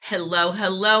Hello,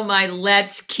 hello, my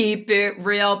Let's Keep It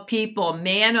Real people.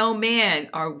 Man, oh man,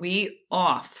 are we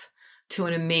off to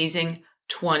an amazing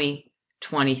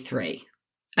 2023.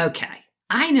 Okay,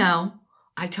 I know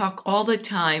I talk all the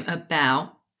time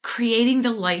about creating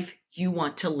the life you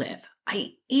want to live.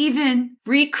 I even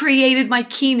recreated my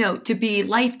keynote to be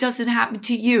life doesn't happen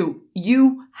to you.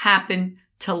 You happen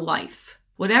to life.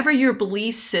 Whatever your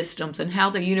belief systems and how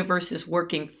the universe is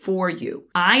working for you,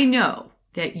 I know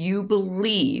that you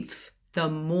believe the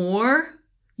more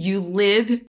you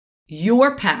live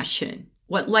your passion,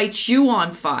 what lights you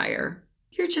on fire,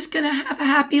 you're just going to have a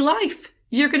happy life.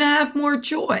 You're going to have more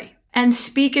joy. And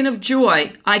speaking of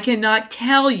joy, I cannot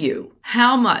tell you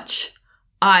how much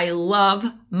I love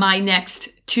my next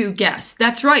two guests.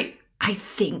 That's right. I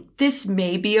think this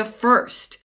may be a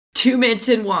first. 2 minutes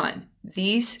in one.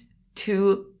 These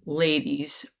two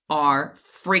ladies are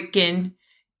freaking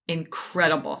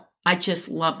incredible. I just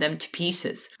love them to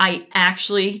pieces. I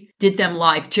actually did them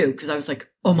live too because I was like,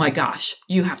 oh my gosh,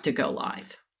 you have to go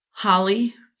live.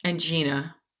 Holly and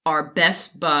Gina are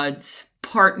best buds,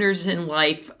 partners in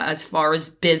life as far as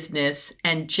business,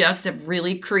 and just have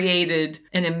really created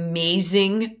an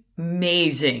amazing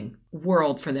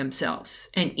world for themselves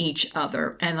and each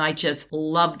other. And I just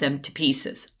love them to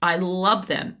pieces. I love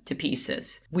them to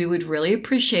pieces. We would really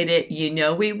appreciate it. You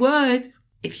know we would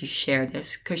if you share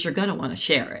this because you're going to want to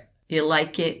share it. You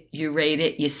like it, you rate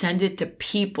it, you send it to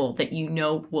people that you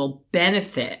know will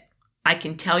benefit. I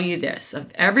can tell you this,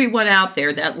 of everyone out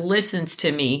there that listens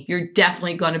to me, you're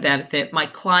definitely going to benefit. My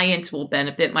clients will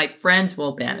benefit. My friends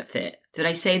will benefit. Did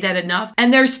I say that enough?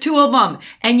 And there's 2 of them,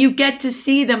 and you get to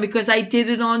see them because I did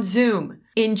it on Zoom.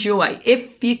 Enjoy.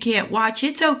 If you can't watch,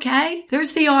 it's okay.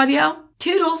 There's the audio.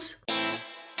 Toodles.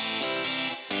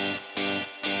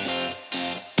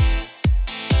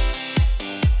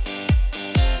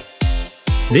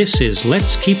 This is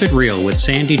Let's Keep It Real with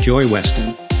Sandy Joy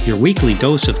Weston, your weekly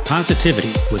dose of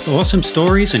positivity with awesome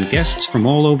stories and guests from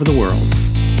all over the world.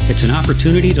 It's an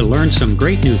opportunity to learn some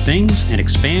great new things and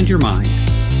expand your mind.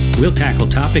 We'll tackle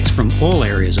topics from all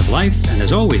areas of life, and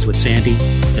as always with Sandy,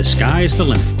 the sky's the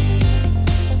limit.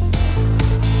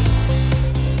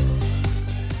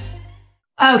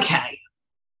 Okay,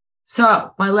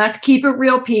 so my Let's Keep It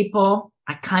Real people,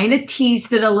 I kind of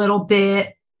teased it a little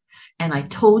bit. And I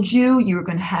told you were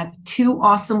going to have 2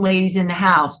 awesome ladies in the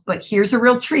house, but here's a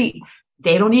real treat.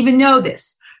 They don't even know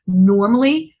this.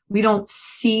 Normally, we don't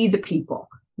see the people.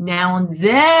 Now and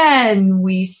then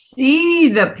we see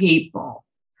the people.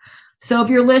 So if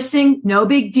you're listening, no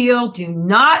big deal. Do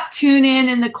not tune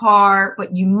in the car,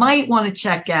 but you might want to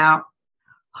check out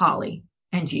Holly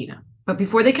and Gina. But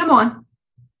before they come on,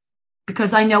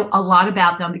 because I know a lot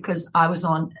about them because I was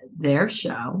on their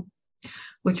show,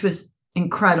 which was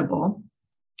incredible.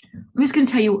 I'm just going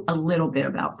to tell you a little bit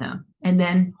about them and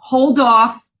then hold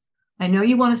off. I know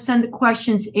you want to send the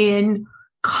questions in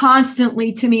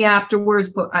constantly to me afterwards,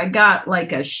 but I got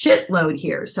like a shitload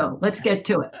here. So let's get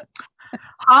to it.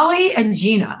 Holly and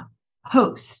Gina,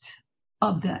 host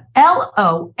of the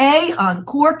LOA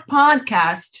Uncorked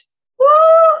podcast. Woo!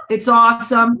 It's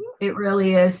awesome. It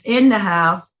really is. In the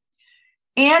house.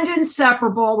 And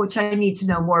inseparable, which I need to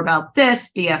know more about this,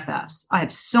 BFFs. I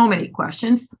have so many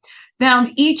questions.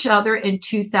 Found each other in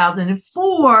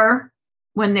 2004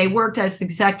 when they worked as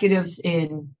executives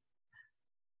in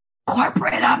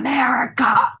corporate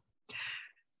America.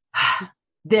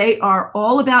 They are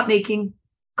all about making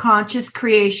conscious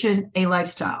creation a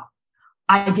lifestyle.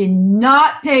 I did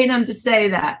not pay them to say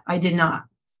that. I did not.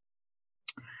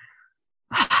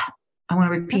 I want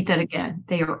to repeat that again.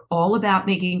 They are all about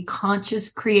making conscious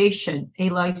creation a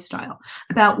lifestyle,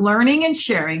 about learning and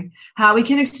sharing how we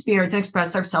can experience and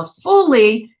express ourselves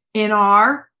fully in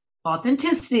our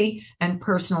authenticity and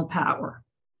personal power.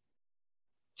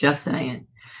 Just saying.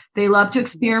 They love to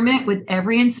experiment with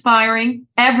every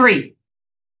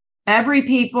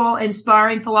people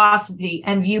inspiring philosophy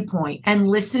and viewpoint and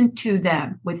listen to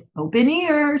them with open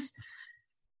ears,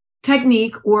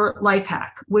 technique or life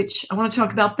hack, which I want to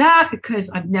talk about that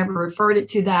because I've never referred it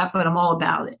to that, but I'm all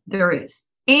about it. There is.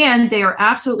 And they are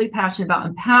absolutely passionate about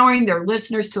empowering their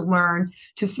listeners to learn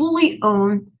to fully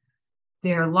own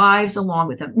their lives along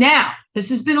with them. Now, this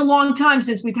has been a long time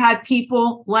since we've had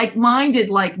people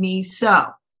like-minded like me. So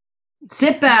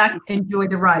sit back, enjoy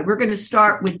the ride. We're going to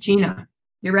start with Gina.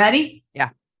 You ready? Yeah.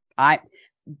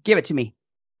 Give it to me.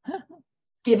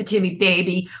 Give it to me,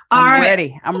 baby. I'm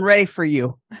ready. I'm ready for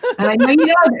you. And I know you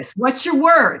know this. What's your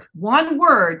word? One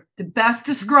word to best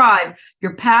describe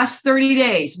your past 30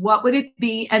 days. What would it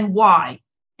be and why?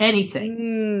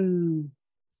 Anything.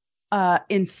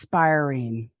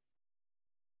 Inspiring.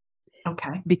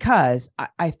 Okay. because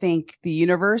I think the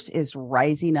universe is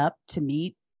rising up to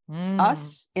meet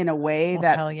us in a way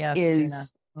that hell yes,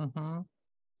 is Gina.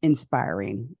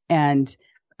 inspiring. And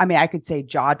I mean, I could say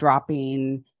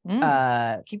jaw-dropping,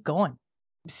 Keep going.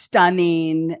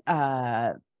 stunning,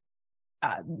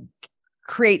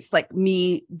 creates like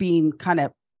me being kind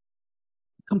of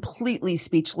completely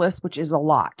speechless, which is a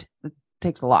lot. It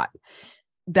takes a lot.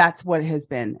 That's what it has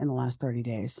been in the last 30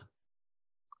 days.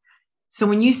 So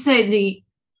when you say the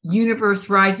universe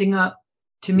rising up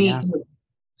to meet you,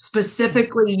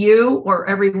 specifically you or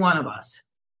every one of us?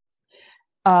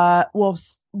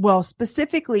 Well,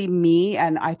 specifically me,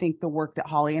 and I think the work that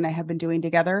Holly and I have been doing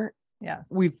together. Yes.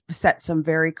 We've set some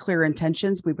very clear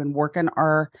intentions. We've been working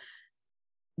our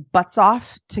butts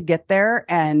off to get there,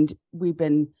 and we've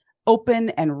been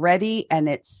open and ready, and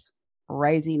it's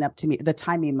rising up to me. The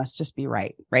timing must just be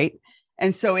right.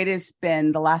 And so it has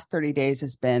been, the last 30 days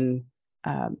has been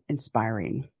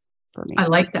inspiring for me. I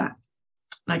like that.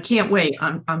 I can't wait.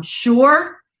 I'm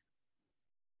sure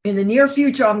in the near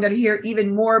future, I'm going to hear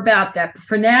even more about that. But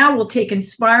for now, we'll take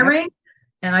inspiring. Yep.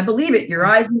 And I believe it. Your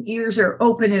eyes and ears are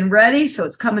open and ready. So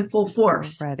it's coming full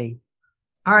force. Ready.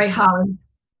 All right, Holly.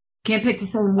 Can't pick the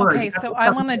same word. Okay, so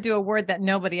I want to do a word that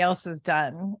nobody else has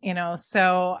done,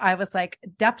 So I was like,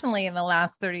 definitely in the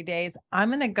last 30 days, I'm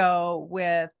going to go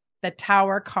with the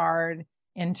Tower card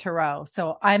in Tarot.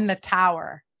 So I'm the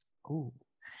Tower. Ooh.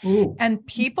 And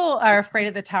people are afraid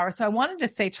of the Tower. So I wanted to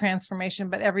say transformation,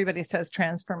 but everybody says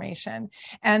transformation.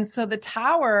 And so the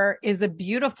Tower is a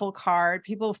beautiful card.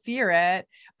 People fear it,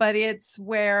 but it's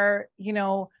where,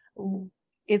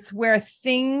 it's where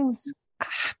things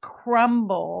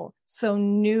crumble so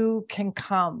new can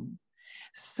come.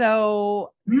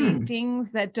 So the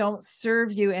things that don't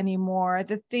serve you anymore,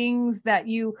 the things that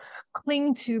you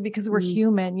cling to because we're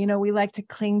human, we like to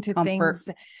cling to things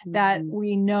that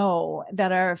we know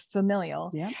that are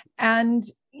familial. Yeah. And,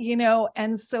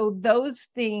 and so those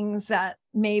things that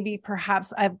maybe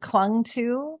perhaps I've clung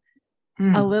to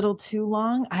a little too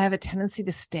long. I have a tendency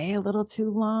to stay a little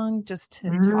too long, just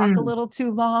to talk a little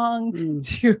too long,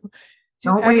 to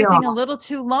do everything a little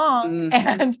too long.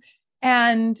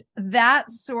 And that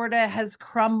sort of has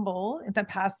crumbled in the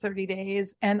past 30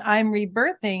 days, and I'm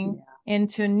rebirthing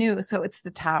into new. So it's the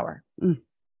Tower.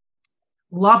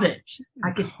 Love it.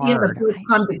 I can see it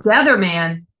come together,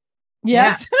 man.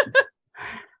 Yes. Yeah.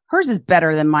 Hers is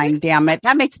better than mine. Damn it.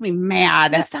 That makes me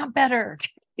mad. It's not better.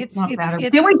 It's not better. It's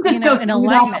Can we just go in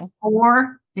alignment.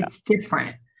 Or it's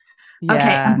different. Yeah.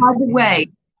 Okay. And by the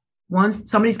way, once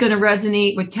somebody's going to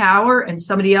resonate with Tower and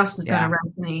somebody else is going to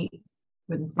resonate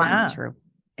with Inspiring. True.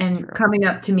 And coming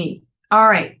up to me. All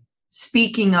right.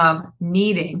 Speaking of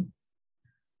needing,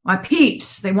 my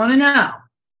peeps, they want to know.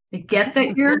 They get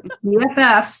that you're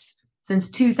BFFs since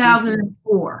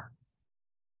 2004.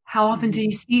 How often do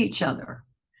you see each other?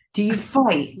 Do you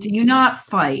fight? Do you not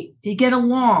fight? Do you get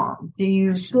along? Do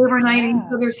you stay overnight in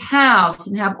each other's house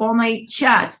and have all night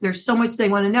chats? There's so much they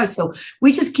want to know. So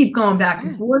we just keep going back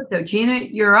and forth. So Gina,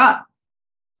 you're up.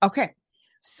 Okay.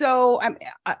 So and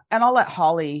I'll let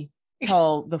Holly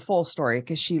tell the full story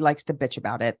because she likes to bitch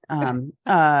about it. I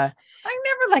never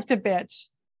like to bitch.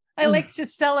 I like to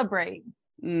celebrate.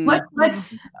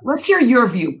 Let's hear your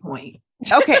viewpoint.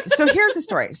 Okay. So here's the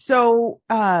story. So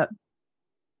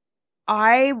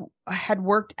I had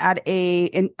worked at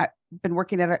I've been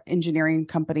working at an engineering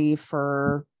company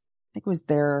for, I think it was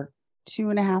there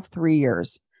 2.5, 3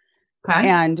 years. Okay.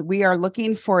 And we are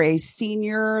looking for a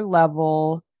senior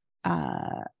level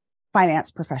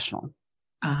finance professional.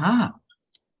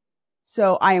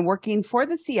 So I am working for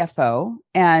the CFO,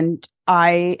 and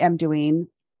I am doing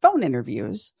phone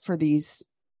interviews for these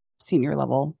senior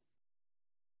level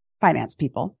finance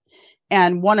people.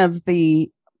 And one of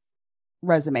the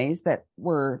resumes that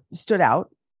stood out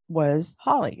was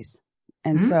Holly's.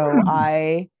 And so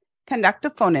I conduct a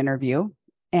phone interview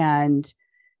and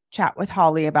chat with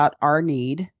Holly about our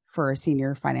need for a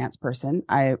senior finance person.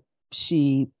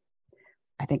 She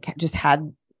think just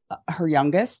had her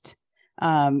youngest,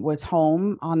 was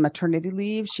home on maternity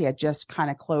leave. She had just kind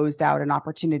of closed out an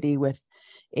opportunity with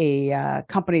a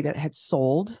company that had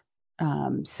sold.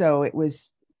 So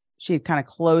she had kind of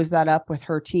closed that up with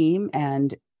her team,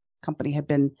 and company had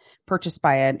been purchased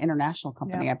by an international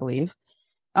company, I believe.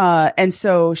 And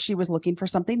so she was looking for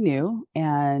something new.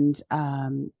 And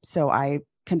so I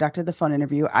conducted the phone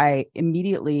interview. I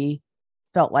immediately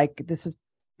felt like this is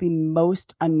the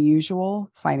most unusual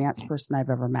finance person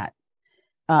I've ever met.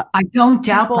 I don't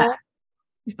doubt that.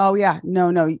 Oh yeah.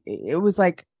 No. It was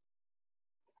like,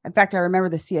 in fact, I remember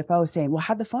the CFO saying, well,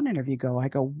 how'd the phone interview go? I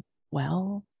go,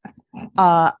 well,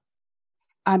 I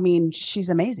mean, she's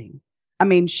amazing. I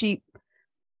mean, she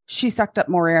sucked up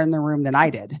more air in the room than I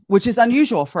did, which is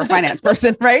unusual for a finance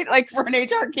person, right? Like for an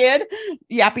HR kid,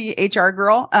 yappy HR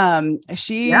girl.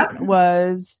 She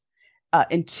was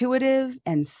intuitive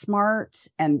and smart,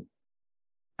 and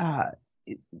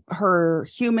her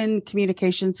human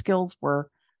communication skills were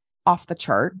off the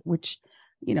chart, which,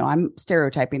 you know, I'm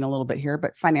stereotyping a little bit here,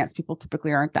 but finance people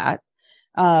typically aren't that.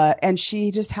 And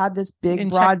she just had this big,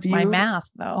 broad view. My math,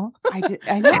 though.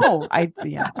 I know. I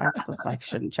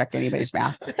shouldn't check anybody's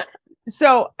math.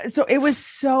 So it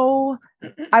was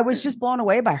I was just blown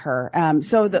away by her.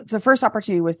 So the first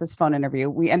opportunity was this phone interview.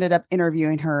 We ended up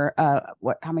interviewing her,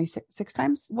 how many, six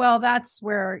times? Well, that's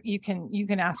where you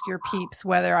can ask your peeps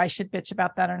whether I should bitch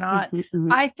about that or not.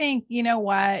 Mm-hmm. I think, you know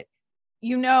what?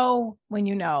 You know, when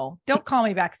you know, don't call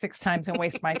me back 6 times and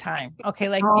waste my time. Okay.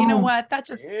 Like, you know what? That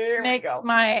just makes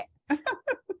my,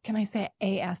 can I say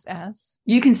ASS?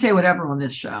 You can say whatever on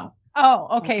this show.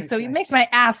 Oh, okay. So it makes my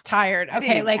ass tired.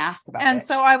 Okay. Like, ask about and it.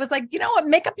 So I was like, you know what?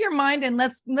 Make up your mind and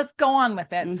let's go on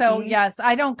with it. Mm-hmm. So yes,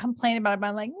 I don't complain about it, but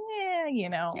I'm like, yeah, you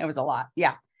know, it was a lot.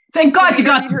 Yeah. Thank God you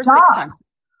got her the job. 6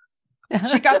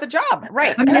 times. She got the job.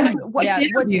 Right. And what's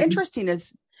interesting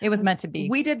is it was meant to be.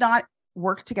 We did not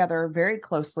work together very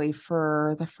closely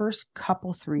for the first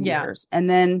couple, 3 years. And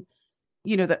then,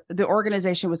 you know, the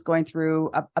organization was going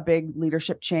through a big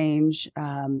leadership change.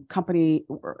 Company,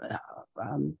 we're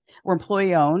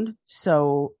employee owned.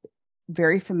 So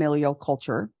very familial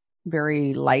culture,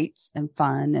 very light and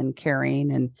fun and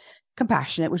caring and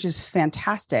compassionate, which is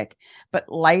fantastic, but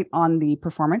light on the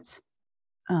performance.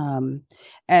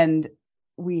 And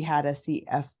we had a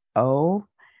CFO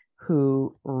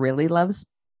who really loves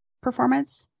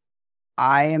performance.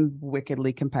 I am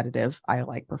wickedly competitive. I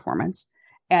like performance,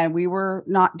 and we were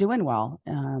not doing well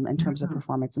in terms of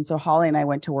performance. And so Holly and I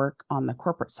went to work on the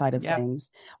corporate side of things,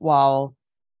 while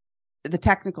the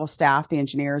technical staff, the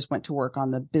engineers, went to work on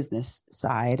the business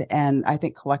side. And I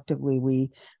think collectively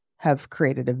we have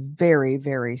created a very,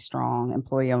 very strong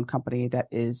employee-owned company that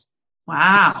is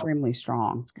extremely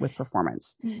strong with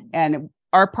performance. And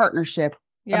our partnership,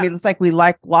 I mean, it's like we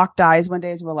locked eyes one day,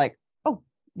 as we're like,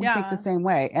 we think the same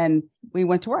way. And we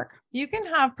went to work. You can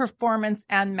have performance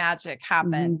and magic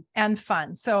happen and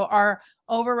fun. So our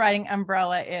overriding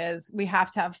umbrella is we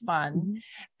have to have fun.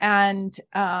 And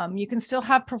you can still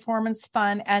have performance,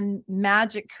 fun, and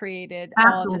magic created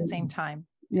all at the same time.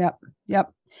 Yep.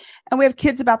 And we have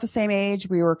kids about the same age.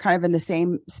 We were kind of in the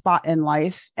same spot in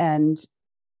life. And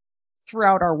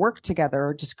throughout our work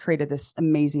together, just created this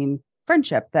amazing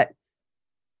friendship that,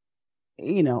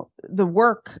 you know, the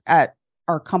work at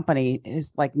our company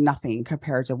is like nothing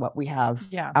compared to what we have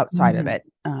outside of it.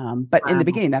 But in the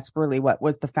beginning, that's really what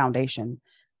was the foundation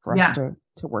for us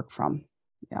to work from.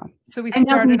 Yeah. So we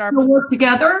started our work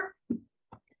together.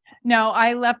 No,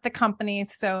 I left the company.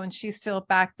 And she's still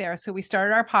back there. So we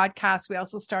started our podcast. We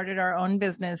also started our own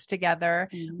business together.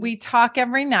 We talk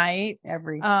every night,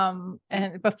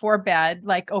 and before bed,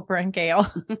 like Oprah and Gail,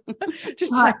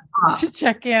 to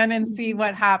check in and see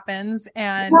what happens.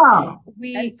 And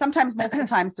and sometimes multiple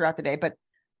times throughout the day, but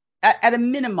at a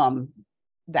minimum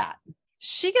that.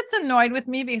 She gets annoyed with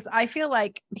me because I feel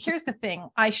like, here's the thing,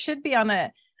 I should be on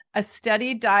a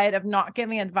steady diet of not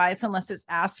giving advice unless it's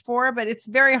asked for, but it's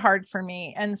very hard for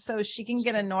me. And so she can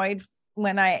get annoyed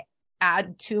when I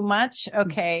add too much.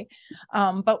 Okay.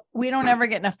 But we don't ever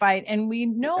get in a fight. And we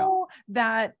know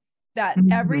that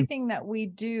everything that we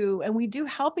do, and we do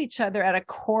help each other at a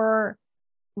core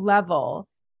level,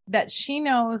 that she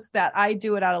knows that I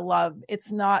do it out of love.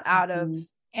 It's not out of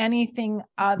anything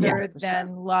other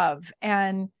than love.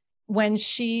 And when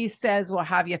she says, well,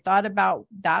 have you thought about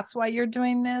that's why you're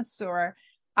doing this? Or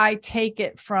I take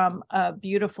it from a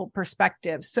beautiful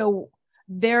perspective. So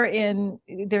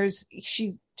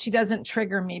she doesn't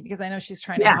trigger me because I know she's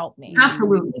trying to help me.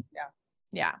 Absolutely.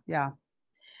 Yeah.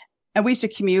 And we used to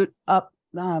commute up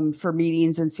for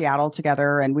meetings in Seattle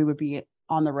together, and we would be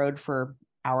on the road for an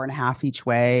hour and a half each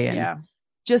way. And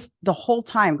just the whole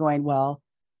time going, well,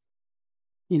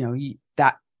 you know,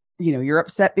 you're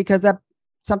upset because that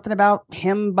something about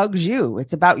him bugs you.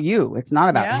 It's about you. It's not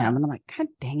about him. And I'm like, God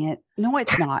dang it. No,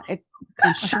 it's not.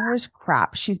 And sure as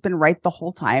crap, she's been right the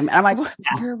whole time. And I'm like,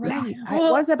 you're right. Well,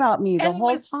 it was about me the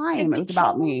whole time. It was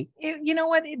about me. You know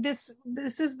what? This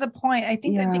is the point. I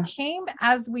think it became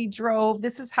as we drove.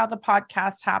 This is how the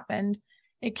podcast happened.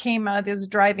 It came out of those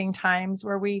driving times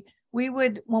where we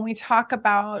would, when we talk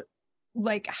about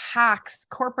like hacks,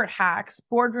 corporate hacks,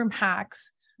 boardroom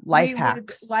hacks, life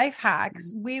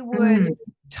hacks, we would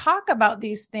talk about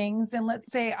these things. And let's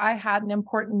say I had an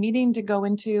important meeting to go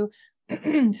into,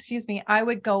 excuse me, I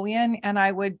would go in and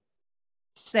I would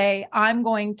say, I'm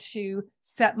going to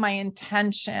set my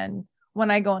intention when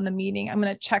I go in the meeting. I'm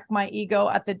going to check my ego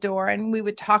at the door, and we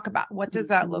would talk about what does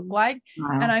that look like?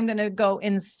 Wow. And I'm going to go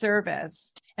in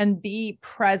service and be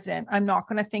present. I'm not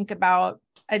going to think about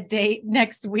a date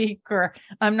next week, or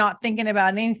I'm not thinking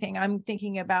about anything. I'm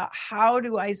thinking about how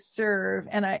do I serve?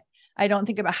 And I don't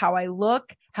think about how I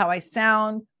look, how I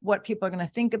sound, what people are going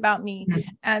to think about me. Mm-hmm.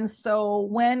 And so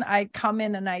when I come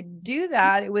in and I do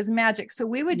that, it was magic. So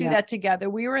we would do that together.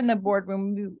 We were in the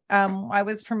boardroom. I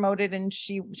was promoted and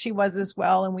she was as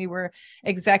well. And we were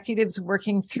executives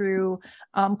working through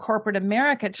corporate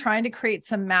America, trying to create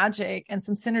some magic and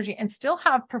some synergy and still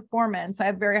have performance. I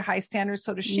have very high standards.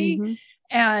 So does she.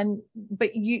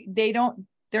 But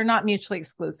they're not mutually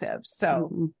exclusive.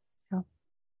 So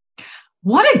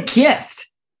what a gift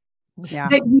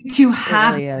that you two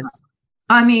have. It really is.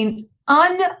 I mean,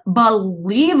 unbelievable.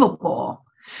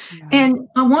 Yeah. And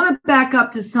I want to back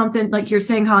up to something like you're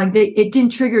saying, Holly, it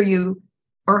didn't trigger you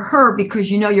or her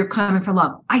because you're coming from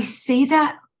love. I say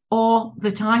that all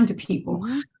the time to people.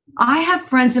 I have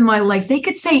friends in my life, they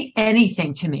could say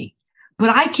anything to me,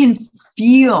 but I can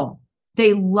feel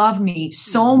they love me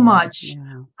so much.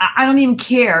 Yeah. I don't even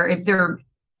care if they're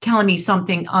telling me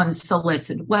something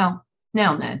unsolicited. Well,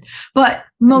 now and then, but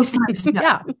most times, no.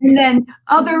 Yeah. And then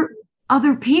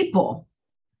other people,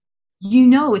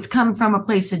 it's coming from a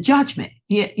place of judgment.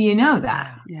 You know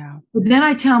that. Yeah. But then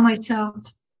I tell myself,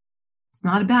 it's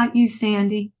not about you,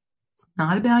 Sandy. It's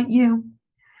not about you.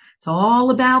 It's all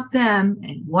about them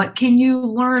and what can you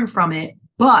learn from it?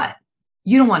 But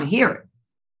you don't want to hear it.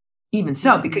 Even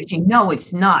so, because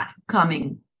it's not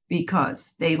coming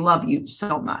because they love you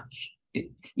so much.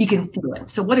 You can feel it.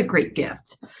 So what a great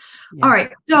gift. Yeah, all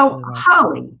right. So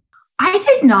Holly, I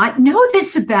did not know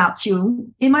this about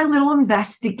you in my little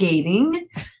investigating.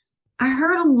 I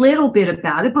heard a little bit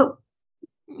about it, but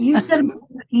you said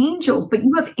angels, but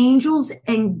you have angels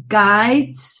and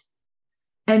guides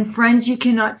and friends you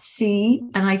cannot see.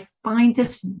 And I find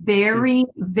this very,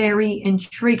 very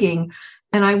intriguing.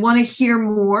 And I want to hear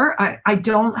more. I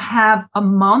don't have a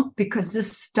month because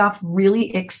this stuff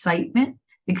really excite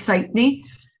me.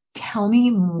 Tell me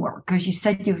more, because you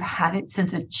said you've had it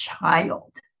since a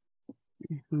child.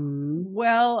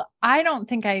 Well, I don't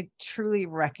think I truly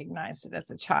recognized it as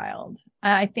a child.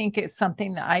 I think it's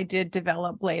something that I did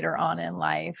develop later on in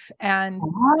life. And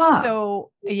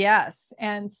so, yes.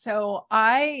 And so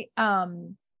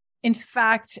in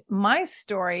fact, my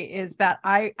story is that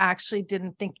I actually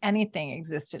didn't think anything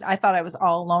existed. I thought I was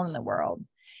all alone in the world.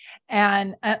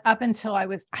 And up until I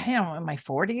was, in my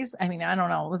 40s, I don't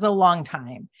know, it was a long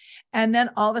time. And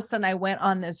then all of a sudden I went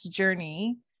on this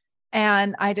journey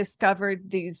and I discovered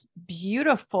these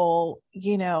beautiful,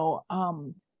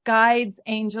 guides,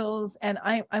 angels. And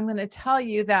I'm going to tell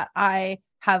you that I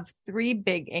have 3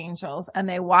 big angels and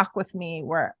they walk with me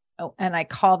and I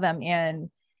call them in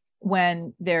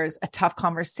when there's a tough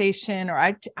conversation, or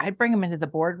I bring them into the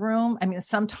boardroom.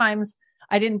 Sometimes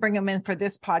I didn't bring them in for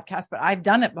this podcast, but I've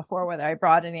done it before, whether I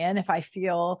brought it in. If I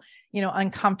feel,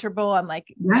 uncomfortable, I'm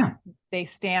like, they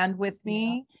stand with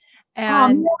me.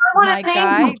 And my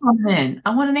guide, I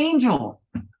want an angel.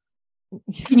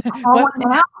 Can you call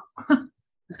one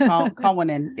now? Call one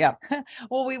in. Yep.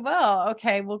 Well, we will.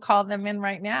 Okay. We'll call them in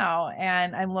right now.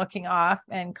 And I'm looking off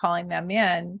and calling them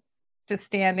in to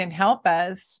stand and help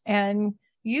us. And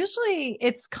usually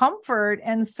it's comfort.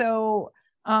 And so,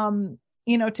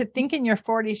 to think in your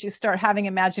 40s, you start having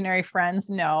imaginary friends.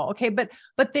 No. Okay. But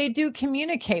they do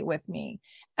communicate with me.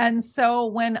 And so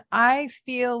when I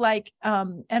feel like,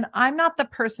 and I'm not the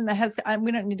person that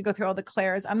we don't need to go through all the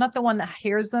clairs. I'm not the one that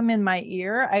hears them in my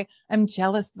ear. I'm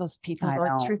jealous of those people.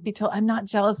 Like, truth be told, I'm not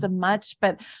jealous of much,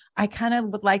 but I kind of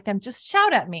would like them just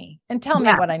shout at me and tell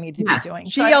me what I need to be doing.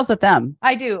 She yells at them.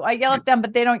 I do. I yell at them,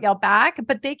 but they don't yell back,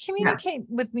 but they communicate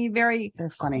with me very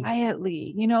funny.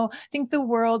 Quietly. I think the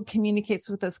world communicates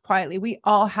with us quietly. We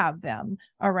all have them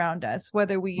around us,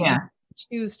 whether we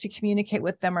choose to communicate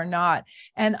with them or not.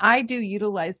 And I do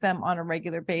utilize them on a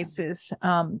regular basis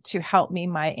to help me,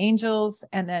 my angels,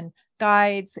 and then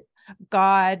guides,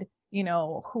 God,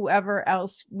 whoever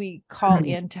else we call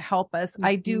in to help us.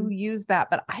 I do use that,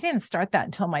 but I didn't start that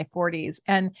until my 40s.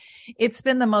 And it's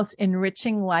been the most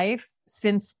enriching life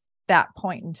since that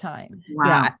point in time. Wow.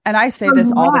 Yeah. And I say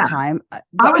this all the time.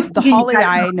 The Holly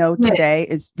I know today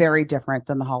is very different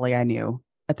than the Holly I knew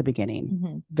at the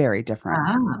beginning. Very different.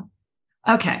 Wow.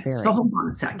 Okay. So hold on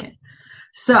a second.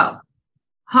 So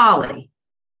Holly,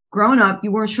 growing up,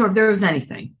 you weren't sure if there was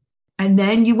anything. And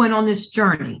then you went on this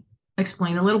journey.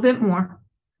 Explain a little bit more.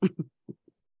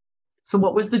 So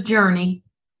what was the journey?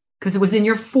 Because it was in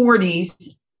your 40s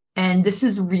And this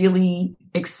is really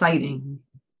exciting,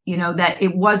 that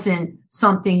it wasn't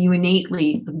something you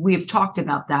innately, we've talked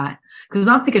about that. Because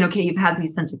I'm thinking, okay, you've had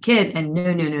these since a kid, and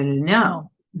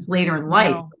no. It's later in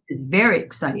life. No. It's very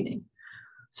exciting.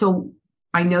 So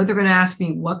I know they're going to ask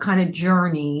me what kind of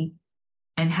journey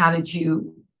and how did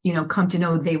you, come to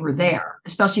know they were there,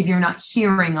 especially if you're not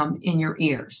hearing them in your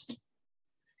ears.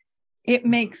 It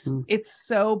makes it's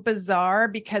so bizarre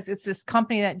because it's this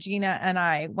company that Gina and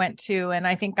I went to, and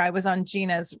I think I was on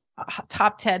Gina's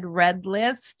top 10 red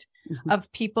list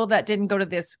of people that didn't go to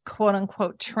this quote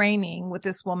unquote training with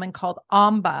this woman called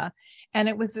Amba. And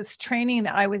it was this training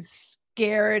that I was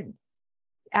scared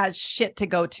as shit to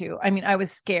go to. I mean, I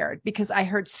was scared because I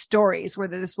heard stories where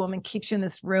this woman keeps you in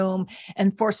this room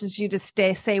and forces you to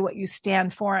say what you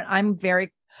stand for. And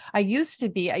I used to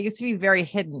be very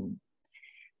hidden.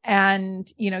 And,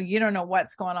 you don't know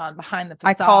what's going on behind the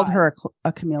facade. I called her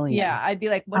a chameleon. Yeah. I'd be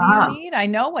like, what do you need? I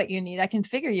know what you need. I can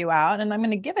figure you out and I'm going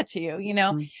to give it to you,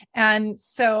 And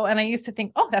I used to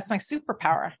think, oh, that's my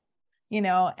superpower,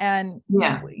 and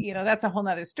that's a whole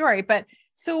nother story. But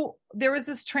so there was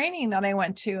this training that I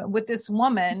went to with this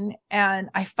woman, and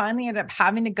I finally ended up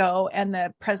having to go. And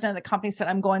the president of the company said,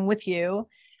 I'm going with you.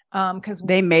 Because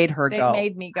they made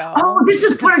me go. Oh, this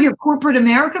is part of your corporate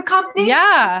America company?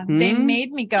 Yeah. They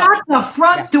made me go. At the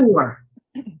front door.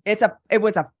 It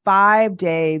was a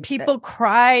 5-day. People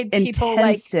cried.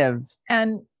 Intensive.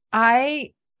 And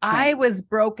I was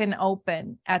broken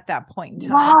open at that point in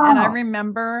time. Wow. And I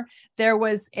remember there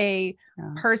was a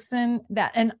person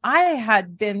and I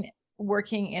had been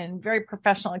working in very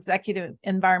professional executive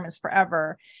environments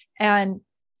forever. And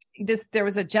there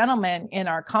was a gentleman in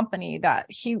our company that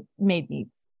he made me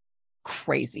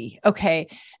crazy. Okay.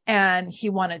 And he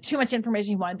wanted too much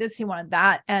information. He wanted this, he wanted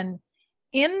that. And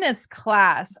in this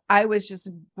class, I was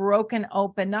just broken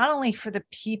open, not only for the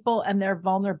people and their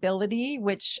vulnerability,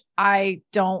 which I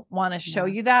don't want to show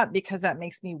you that because that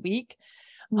makes me weak.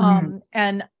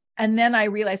 And then I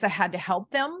realized I had to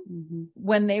help them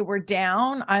when they were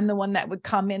down. I'm the one that would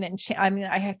come in and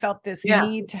I had felt this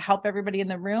need to help everybody in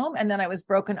the room. And then I was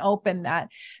broken open that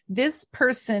this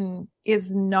person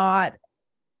is not,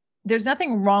 there's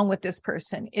nothing wrong with this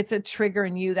person. It's a trigger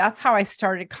in you. That's how I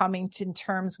started coming to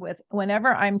terms with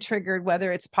whenever I'm triggered,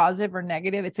 whether it's positive or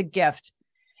negative, it's a gift.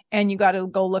 And you got to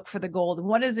go look for the gold. And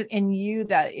what is it in you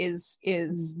that is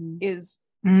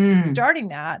starting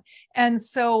that? And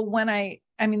so when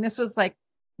this was like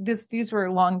these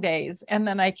were long days. And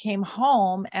then I came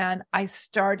home and I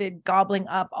started gobbling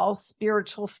up all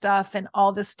spiritual stuff and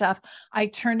all this stuff. I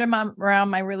turned around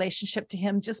my relationship to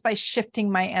him just by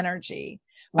shifting my energy,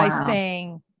 by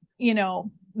saying,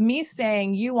 me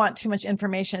saying you want too much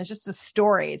information is just a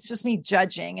story. It's just me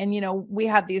judging. And, we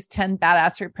have these 10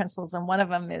 badassery principles. And one of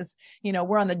them is,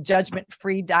 we're on the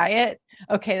judgment-free diet.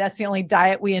 Okay. That's the only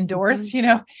diet we endorse,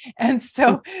 And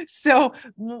so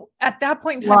at that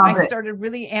point in time, I started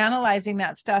really analyzing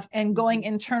that stuff and going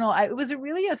internal. It was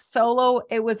really a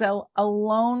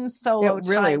lone solo it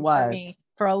really time was. For me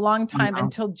for a long time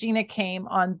until Gina came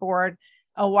on board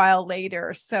a while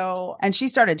later. And she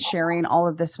started sharing all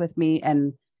of this with me,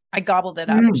 and I gobbled it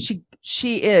up.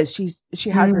 She has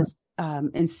this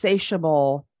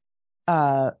insatiable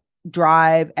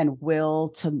drive and will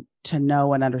to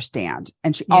know and understand,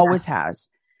 and she always has.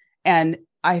 And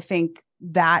I think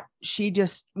that she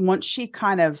just, once she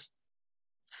kind of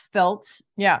felt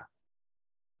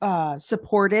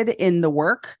supported in the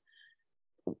work,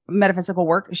 metaphysical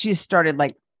work, she started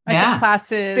I took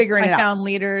classes, figuring it out. I found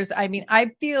leaders. I mean,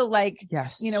 I feel like,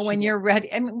 yes, when you're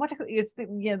ready, I mean,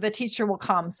 the teacher will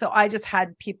come. So I just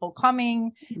had people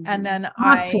coming, and then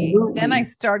I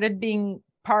started being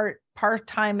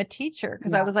part-time a teacher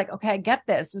because I was like, okay, I get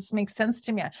this. This makes sense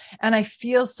to me. And I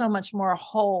feel so much more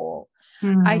whole.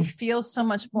 I feel so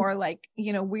much more like,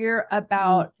 we're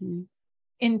about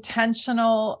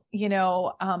intentional,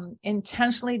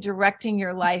 intentionally directing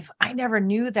your life. I never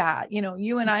knew that,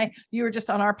 you and I, you were just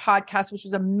on our podcast, which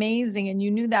was amazing. And you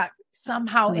knew that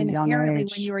somehow inherently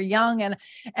when you were young.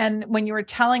 And when you were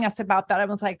telling us about that, I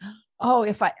was like, oh,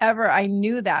 if I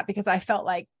knew that, because I felt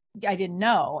like I didn't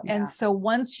know. Yeah. And so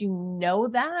once you know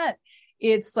that,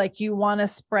 it's like, you want to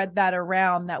spread that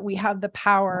around, that we have the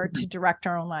power to direct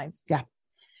our own lives. Yeah.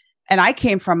 And I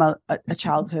came from a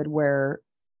childhood where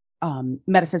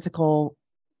metaphysical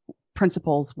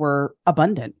principles were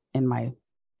abundant in my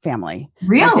family.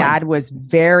 Really? My dad was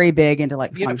very big into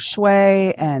feng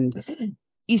shui and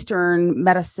Eastern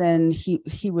medicine.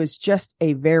 He was just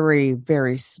a very,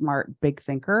 very smart, big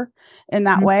thinker in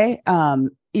that way.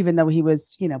 Even though he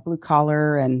was, blue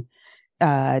collar and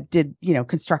did,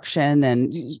 construction,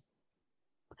 and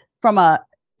from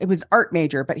it was an art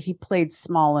major, but he played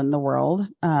small in the world.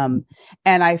 And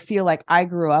I feel like I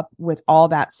grew up with all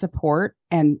that support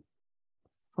and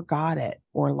forgot it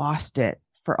or lost it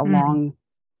for a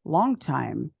long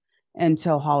time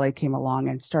until Holly came along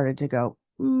and started to go.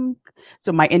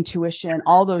 So my intuition,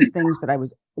 all those things that I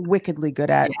was wickedly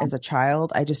good at as a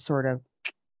child, I just sort of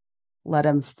let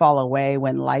them fall away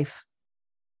when life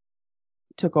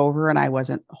took over and I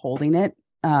wasn't holding it.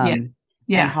 And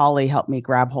Holly helped me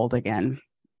grab hold again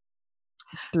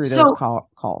through those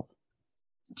calls.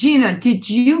 Gina, did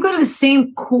you go to the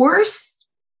same course,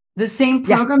 the same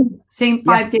program, same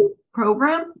 5-day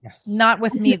program? Yes. Not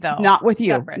with me though. Not with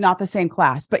you. Separate. Not the same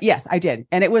class, but yes, I did.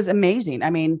 And it was amazing. I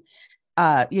mean,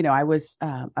 I was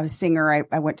a singer.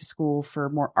 I went to school for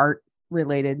more art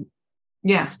related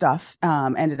stuff.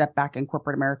 Ended up back in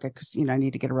corporate America because, I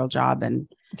need to get a real job and,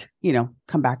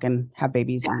 come back and have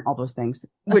babies and all those things,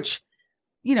 which,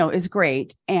 is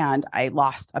great. And I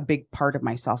lost a big part of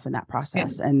myself in that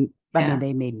process. And I mean,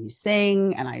 they made me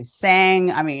sing and I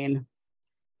sang. I mean,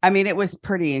 it was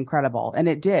pretty incredible. And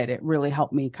it really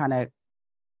helped me kind of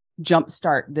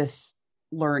jumpstart this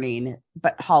learning.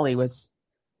 But Holly was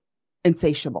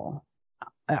insatiable.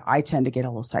 I tend to get a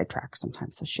little sidetracked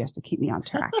sometimes, so she has to keep me on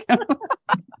track.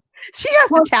 She has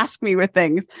to task me with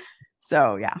things.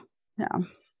 So yeah.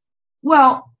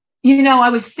 Well, I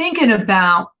was thinking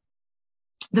about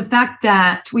the fact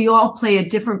that we all play a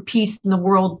different piece in the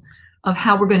world of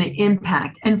how we're going to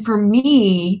impact. And for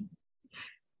me,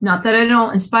 not that I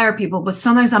don't inspire people, but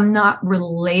sometimes I'm not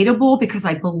relatable because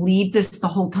I believe this the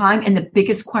whole time. And the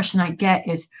biggest question I get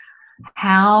is,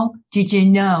 how did you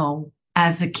know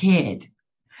as a kid?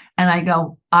 And I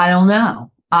go, I don't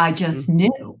know. I just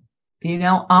knew,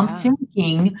 I'm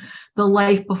thinking the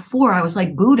life before I was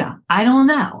like Buddha. I don't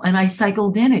know. And I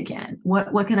cycled in again.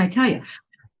 What can I tell you?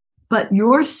 But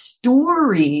your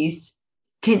stories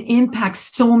can impact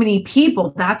so many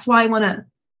people. That's why I want to,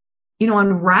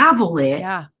 unravel it.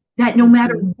 Yeah. That no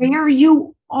matter where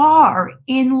you are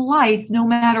in life, no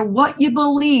matter what you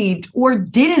believed or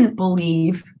didn't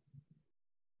believe,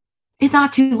 it's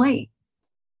not too late.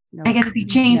 No, it can be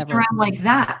changed around like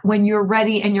that when you're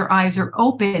ready and your eyes are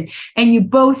open. And you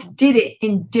both did it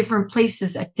in different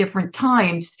places at different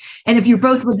times. And if you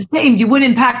both were the same, you would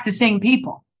impact the same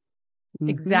people.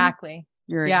 Exactly.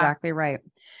 You're exactly right.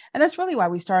 And that's really why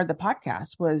we started the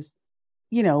podcast was,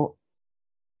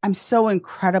 I'm so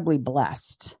incredibly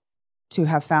blessed to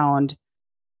have found,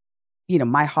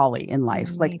 my Holly in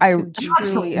life. Like I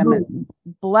truly am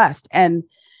blessed. And,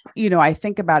 I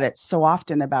think about it so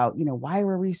often about, why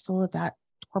were we still at that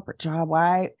corporate job?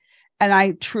 Why? And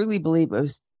I truly believe it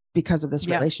was because of this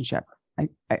relationship.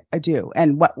 I do.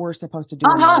 And what we're supposed to do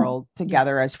in the world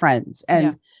together as friends.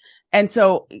 And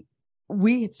so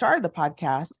we had started the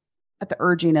podcast at the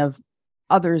urging of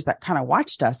others that kind of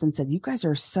watched us and said, you guys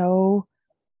are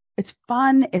it's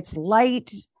fun. It's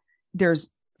light.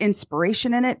 There's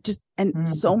inspiration in it.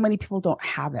 So many people don't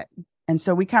have it. And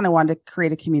so we kind of wanted to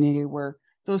create a community where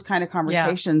those kind of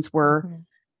conversations were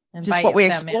just what we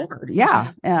explored.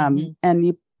 And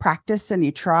you practice and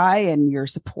you try and you're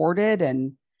supported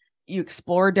and you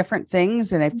explore different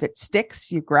things. And if it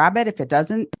sticks, you grab it. If it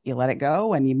doesn't, you let it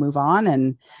go and you move on.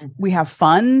 And we have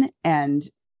fun. And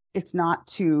it's not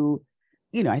too,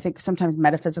 I think sometimes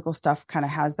metaphysical stuff kind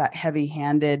of has that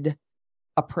heavy-handed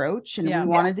approach. And we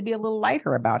wanted to be a little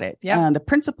lighter about it. The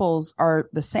principles are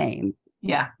the same.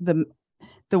 The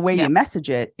way you message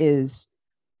it is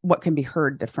what can be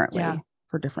heard differently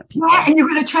for different people. Yeah, and you're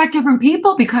going to attract different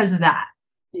people because of that.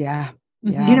 Yeah.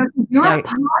 Your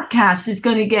podcast is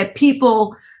going to get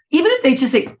people, even if they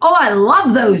just say, oh, I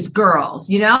love those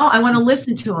girls, I want to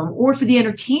listen to them, or for the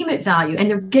entertainment value, and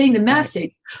they're getting the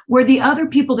message, where the other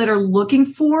people that are looking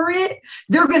for it,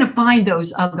 they're going to find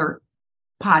those other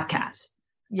podcasts.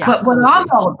 But absolutely. What I'm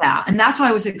all about, and that's why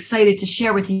I was excited to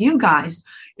share with you guys,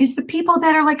 is the people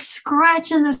that are like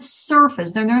scratching the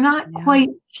surface. They're not quite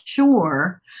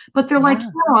sure, but they're like,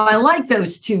 oh, I like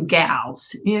those two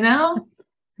gals,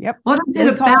 Yep. What is it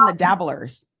about? The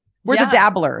dabblers. We're the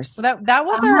dabblers. So that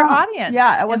was our audience.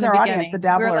 Yeah, it was our audience, the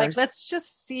dabblers. We were like, let's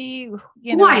just see,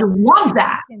 I love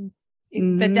that.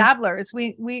 The dabblers.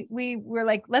 We were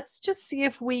like, let's just see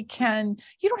if we can,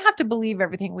 you don't have to believe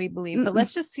everything we believe, but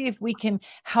let's just see if we can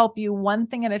help you one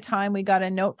thing at a time. We got a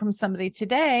note from somebody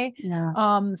today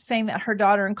saying that her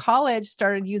daughter in college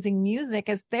started using music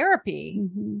as therapy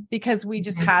because we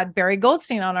just had Barry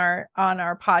Goldstein on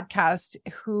our podcast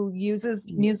who uses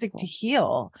music to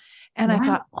heal. And Yeah. I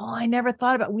thought, oh, I never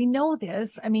thought about, we know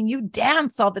this. I mean, you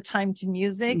dance all the time to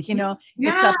music, you know,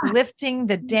 it's Yeah. uplifting,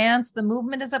 the dance, the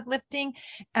movement is uplifting.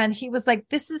 And he was like,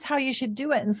 this is how you should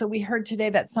do it. And so we heard today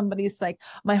that somebody's like,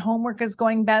 my homework is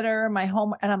going better, and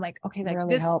I'm like, okay, like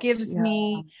Really this helps. gives Yeah.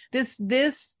 me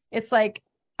this, it's like,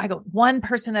 I go one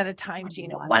person at a time,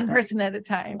 Gina, one person at a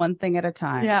time. One thing at a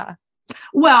time. Yeah.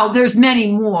 Well, there's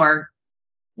many more.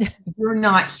 You're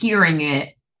not hearing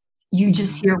it. You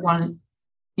just hear one,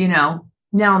 you know,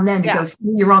 now and then to go,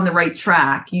 you're on the right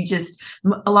track.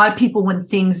 A lot of people, when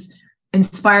things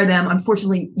inspire them,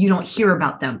 unfortunately, you don't hear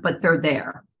about them, but they're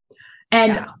there.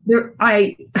 And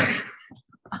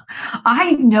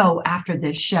I know after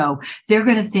this show, they're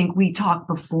going to think we talked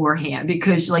beforehand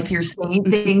because like you're saying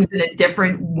things in a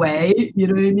different way. You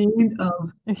know what I mean?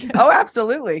 Oh,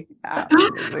 absolutely.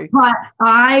 Absolutely. But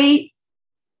I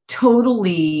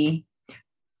totally,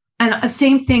 and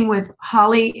same thing with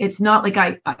Holly. It's not like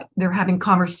they're having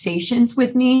conversations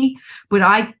with me, but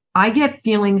I get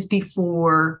feelings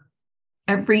before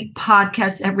every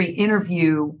podcast, every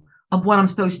interview of what I'm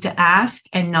supposed to ask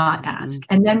and not ask.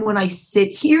 And then when I sit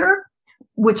here,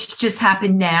 which just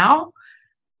happened now,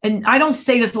 and I don't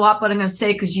say this a lot, but I'm going to say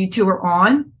it because you two are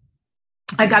on.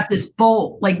 I got this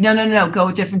bolt, like, no, go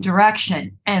a different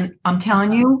direction. And I'm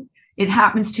telling you, it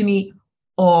happens to me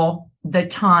all the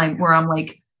time where I'm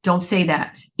like, don't say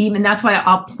that. Even that's why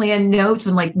I'll plan notes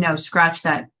and like, no, scratch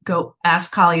that. Go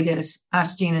ask Holly this,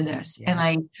 ask Gina this. Yeah.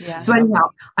 And so anyhow,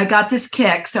 I got this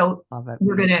kick. So Love it.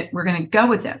 we're going to go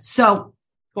with this. So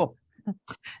cool.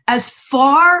 As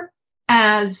far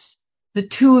as the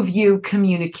two of you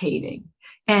communicating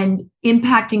and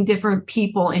impacting different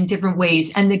people in different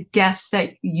ways and the guests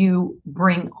that you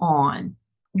bring on,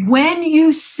 when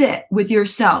you sit with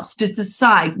yourselves to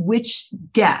decide which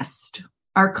guest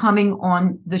are coming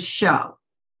on the show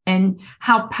and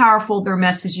how powerful their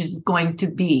message is going to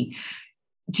be,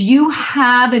 do you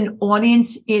have an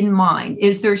audience in mind?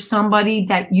 Is there somebody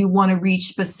that you want to reach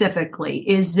specifically?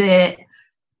 Is it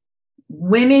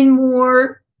women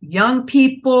more, young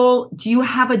people? Do you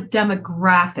have a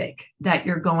demographic that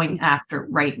you're going after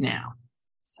right now?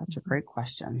 Such a great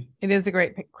question. It is a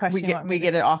great question. We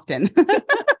get it often.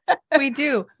 We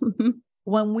do.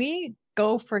 When we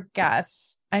go for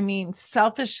guests, I mean,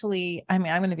 selfishly, I'm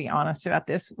going to be honest about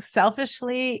this.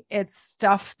 Selfishly, it's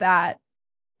stuff that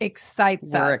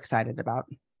excites us. We're excited about.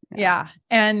 Yeah.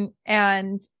 And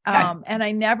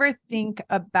I never think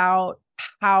about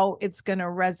how it's going to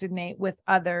resonate with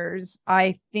others.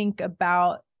 I think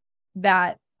about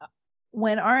that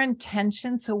when our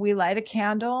intention, so we light a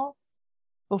candle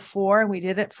before, and we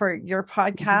did it for your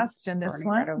podcast and this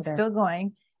one, right still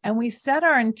going. And we set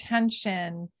our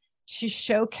intention to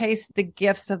showcase the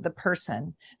gifts of the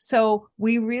person. So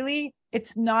we really,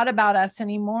 it's not about us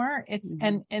anymore. It's,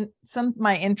 and some of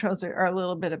my intros are a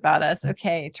little bit about us.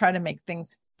 Okay. Try to make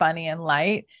things funny and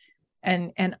light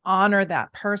and honor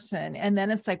that person. And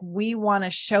then it's like, we want to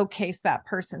showcase that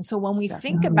person. So when we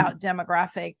think about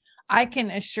demographic, I can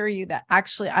assure you that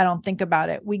actually, I don't think about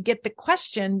it. We get the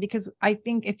question because I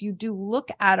think if you do look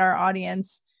at our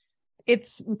audience,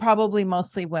 it's probably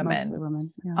mostly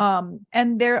women. Yeah.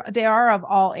 And they are of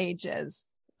all ages.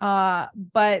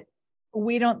 But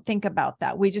we don't think about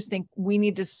that. We just think we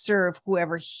need to serve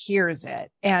whoever hears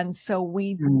it. And so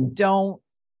we don't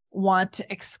want to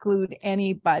exclude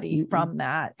anybody from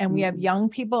that. And we have young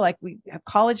people, like we have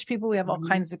college people, we have all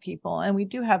kinds of people, and we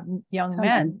do have young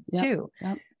men too.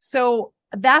 Yep. So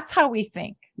that's how we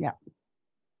think. Yeah.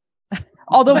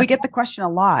 Although we get the question a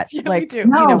lot, like, do. you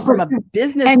know, from a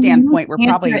business standpoint, we're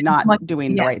probably not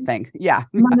doing the right thing. Yeah.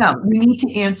 No, we need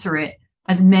to answer it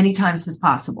as many times as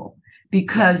possible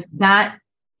because that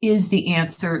is the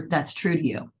answer that's true to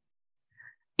you.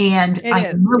 And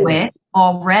I knew it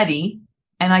already.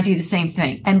 And I do the same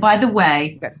thing. And by the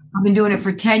way, I've been doing it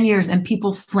for 10 years and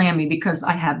people slam me because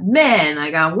I have men,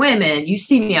 I got women. You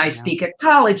see me, I speak at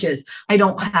colleges. I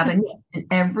don't have any. And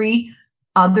every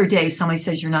other day, somebody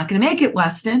says, you're not going to make it,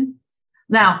 Weston.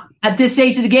 Now, at this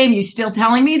age of the game, you still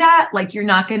telling me that? Like, you're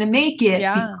not going to make it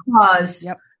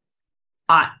because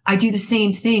I do the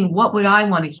same thing. What would I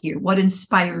want to hear? What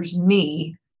inspires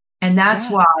me? And that's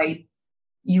why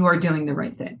you are doing the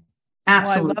right thing.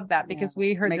 Absolutely. Well, I love that because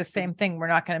we heard the same thing. We're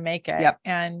not going to make it.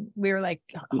 And we were like,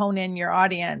 hone in your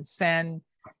audience and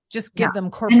just give them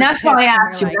corporate And that's tips. why I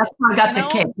asked you. Like, that's why I got the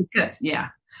kick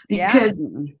because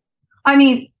I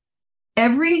mean,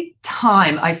 every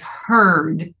time I've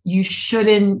heard you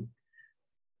shouldn't,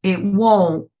 it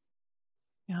won't,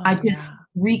 I just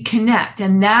reconnect.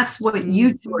 And that's what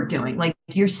you two are doing. Like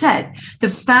you said, the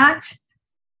fact,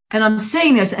 and I'm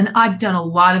saying this, and I've done a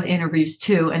lot of interviews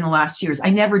too in the last years. I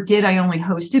never did. I only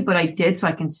hosted, but I did. So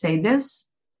I can say this.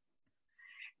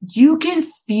 You can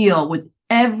feel with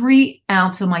every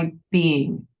ounce of my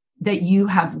being that you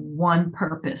have one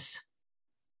purpose,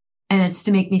 and it's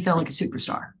to make me feel like a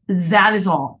superstar. That is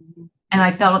all. And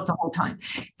I felt it the whole time.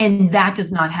 And that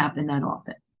does not happen that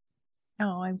often.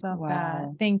 Oh, I love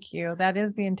that. Thank you. That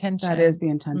is the intention. That is the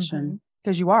intention.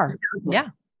 Because you are. Yeah.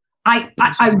 I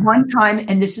one time,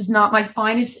 and this is not my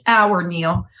finest hour,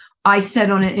 Neil, I said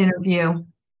on an interview,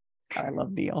 I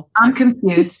love Neil. I'm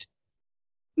confused.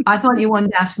 I thought you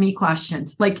wanted to ask me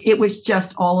questions. Like it was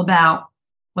just all about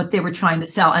what they were trying to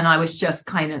sell. And I was just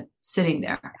kind of sitting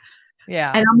there.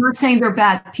 Yeah. And I'm not saying they're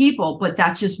bad people, but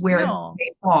that's just where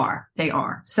they are. They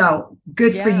are. So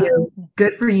good for you.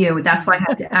 Good for you. That's why I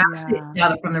had to ask it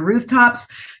down from the rooftops.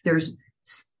 There's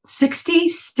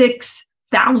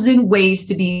 66,000 ways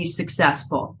to be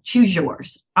successful. Choose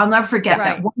yours. I'll never forget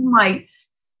that. One of my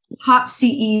top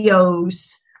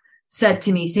CEOs said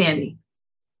to me, Sandy,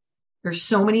 there's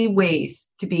so many ways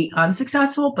to be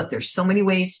unsuccessful, but there's so many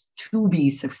ways to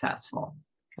be successful.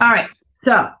 All right.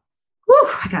 So,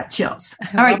 I got chills.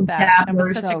 All right. That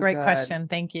was such a great question.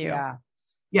 Thank you.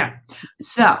 Yeah.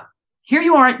 So here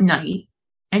you are at night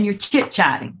and you're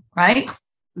chit-chatting, right?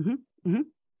 Mm-hmm. Mm-hmm.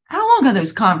 How long are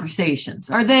those conversations?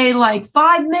 Are they like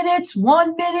 5 minutes,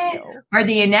 1 minute? Are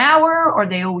they an hour? Are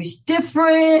they always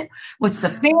different? What's the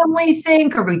family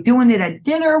think? Are we doing it at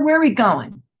dinner? Where are we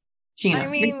going? Gina. I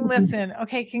mean, listen,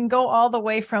 okay, can go all the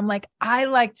way from like, I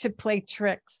like to play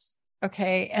tricks.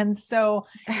 Okay. And so,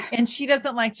 and she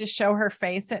doesn't like to show her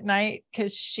face at night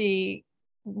because she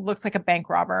looks like a bank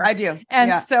robber. I do.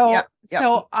 And so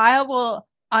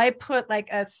I put like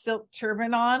a silk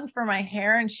turban on for my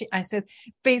hair. And I said,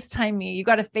 FaceTime me. You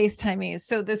got to FaceTime me.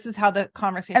 So this is how the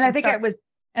conversation And I think it was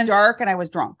dark and I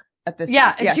was drunk at this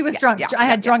time. And she was drunk. I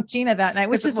had drunk Gina that night,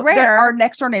 which is rare. Our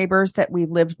next door neighbors that we've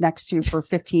lived next to for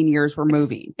 15 years were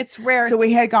moving. It's rare. So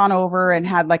we had gone over and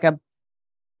had like a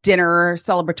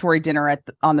celebratory dinner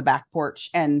on the back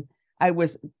porch. And I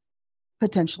was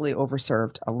potentially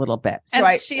overserved a little bit. So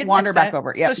I wandered back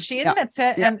over. Yeah. So she admits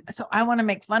it. Yeah. And so I want to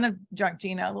make fun of drunk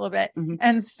Gina a little bit. Mm-hmm.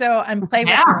 And so I'm playing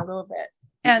with her a little bit.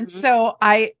 And so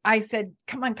I said,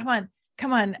 come on.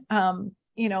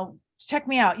 Check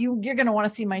me out. You're going to want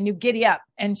to see my new Giddy Up.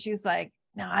 And she's like,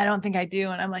 no, I don't think I do.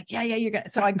 And I'm like, yeah, you're going to.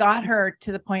 So I got her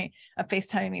to the point of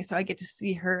FaceTiming me. So I get to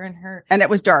see her and her. And it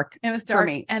was dark. It was dark. For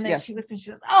me. And then she looks and she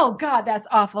goes, oh God, that's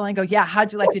awful. And I go, yeah.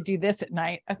 How'd you like to do this at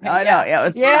night? Okay. I know. Yeah. It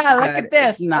was look at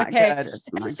this. It's not good.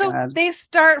 It's not so good. They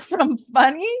start from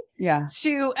funny. Yeah.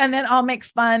 And then I'll make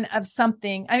fun of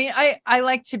something. I mean, I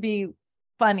like to be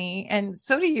funny, and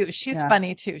so do you. She's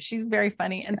funny too. She's very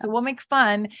funny. And so we'll make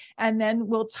fun, and then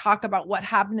we'll talk about what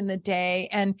happened in the day.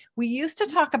 And we used to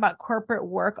talk about corporate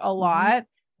work a lot.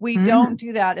 We don't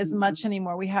do that as much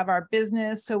anymore. We have our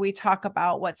business. So we talk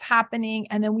about what's happening,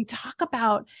 and then we talk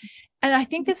about, and I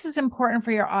think this is important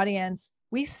for your audience,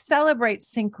 we celebrate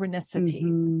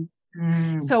synchronicities.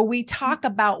 So we talk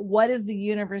about what is the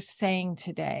universe saying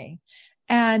today.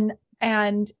 And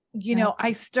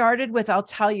I started with, I'll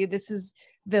tell you, this is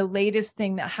the latest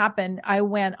thing that happened. I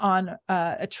went on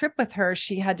a trip with her.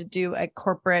 She had to do a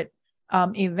corporate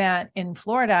event in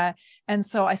Florida. And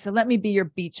so I said, let me be your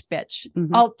beach bitch.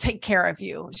 I'll take care of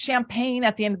you. Champagne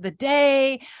at the end of the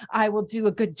day. I will do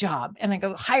a good job. And I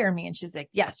go, hire me. And she's like,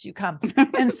 yes, you come.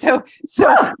 And so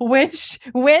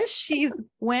when she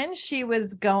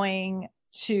was going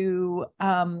to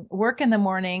work in the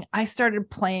morning, I started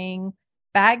playing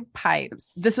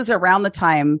bagpipes. This was around the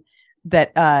time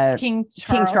that King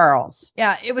Charles.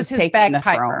 Yeah, it was his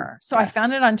bagpiper. So I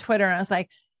found it on Twitter and I was like,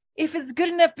 if it's good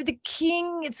enough for the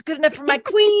king, it's good enough for my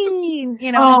queen.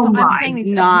 I'm playing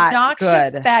these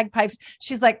obnoxious bagpipes.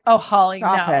 She's like, oh, Holly,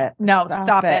 stop it.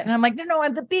 And I'm like, no,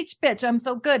 I'm the beach bitch. I'm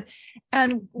so good.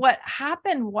 And what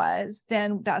happened was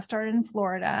then that started in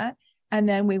Florida. And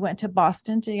then we went to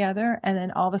Boston together. And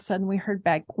then all of a sudden we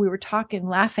were talking,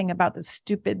 laughing about the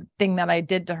stupid thing that I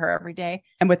did to her every day.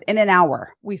 And within an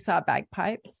hour, we saw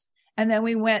bagpipes. And then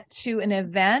we went to an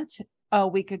event a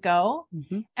week ago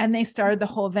and they started the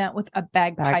whole event with a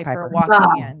bagpiper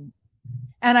walking in.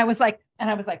 And I was like,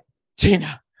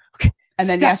 Gina. Okay. And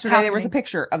then yesterday there was a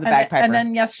picture of the bagpiper. And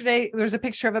then yesterday there was a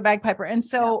picture of a bagpiper. And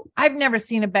so I've never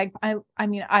seen a I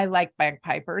mean, I like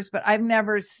bagpipers, but I've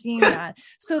never seen that.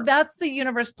 So that's the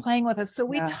universe playing with us. So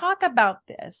we talk about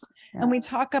this and we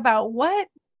talk about what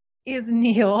is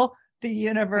Neil, the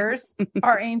universe,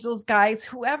 our angels, guides,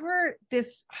 whoever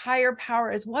this higher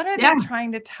power is, what are they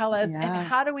trying to tell us? And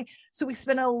how do we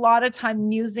spend a lot of time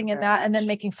musing in that and then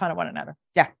making fun of one another.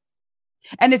 Yeah.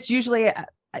 And it's usually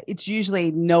it's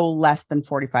usually no less than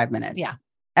 45 minutes. Yeah.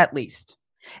 At least.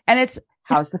 And it's,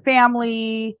 how's the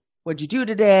family? What'd you do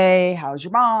today? How's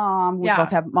your mom? We both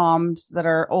have moms that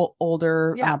are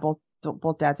older. Yeah.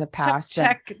 Both dads have passed.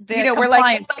 Check the we're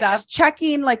like stuff. just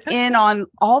checking in on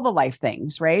all the life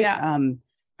things, right? Yeah.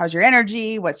 How's your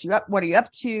energy? What are you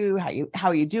up to? How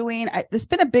are you doing? This has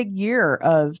been a big year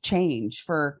of change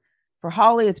for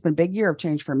Holly. It's been a big year of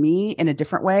change for me in a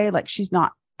different way. Like, she's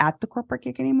not at the corporate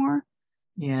gig anymore.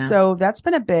 Yeah. So that's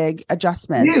been a big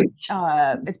adjustment. Huge.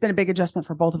 It's been a big adjustment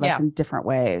for both of us in different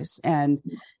ways. And,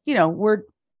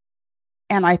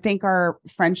 and I think our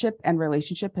friendship and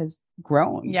relationship has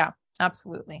grown. Yeah,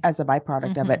 absolutely. As a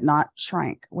byproduct of it, not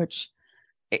shrank, which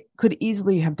it could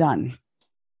easily have done.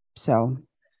 So,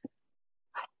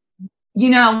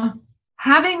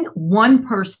 having one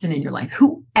person in your life,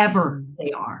 whoever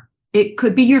they are, it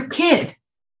could be your kid.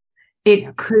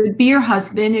 It could be your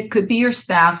husband. It could be your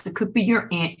spouse. It could be your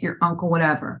aunt, your uncle,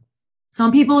 whatever.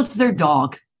 Some people, it's their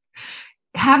dog.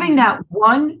 Having that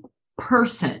one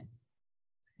person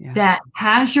that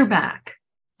has your back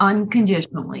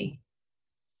unconditionally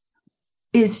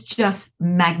is just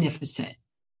magnificent.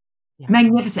 Yeah.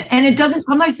 Magnificent. And it doesn't,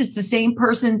 sometimes it's the same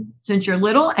person since you're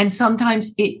little, and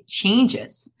sometimes it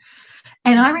changes.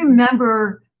 And I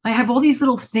remember, I have all these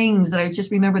little things that I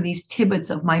just remember, these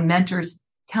tidbits of my mentors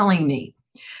telling me.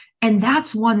 And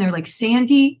that's one, they're like,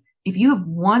 Sandy, if you have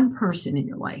one person in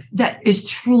your life that is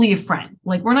truly a friend,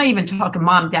 like, we're not even talking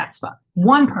mom, dad spot,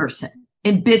 one person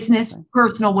in business,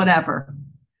 personal, whatever.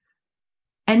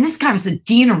 And this guy was the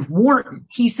dean of Wharton.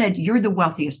 He said, you're the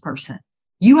wealthiest person.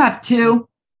 You have two,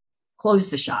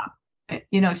 close the shop,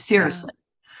 seriously.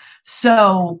 Yeah.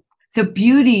 So the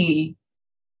beauty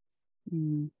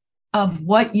of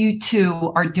what you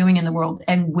two are doing in the world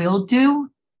and will do,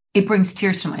 it brings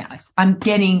tears to my eyes. I'm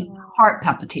getting heart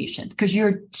palpitations because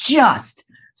you're just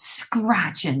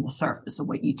scratching the surface of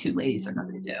what you two ladies are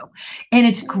going to do. And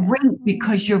it's great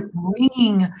because you're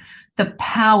bringing the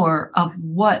power of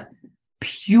what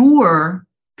pure,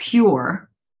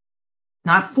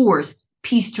 not forced,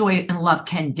 peace, joy, and love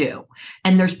can do.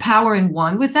 And there's power in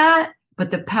one with that, but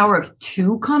the power of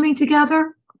two coming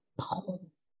together,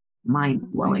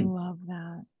 mind blowing. I love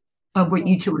that. Of what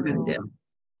you two are going to do.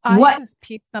 I just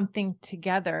pieced something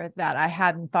together that I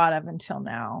hadn't thought of until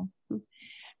now.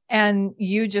 And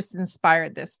you just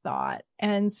inspired this thought.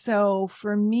 And so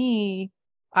for me,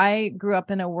 I grew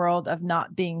up in a world of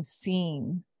not being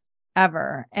seen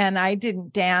ever. And I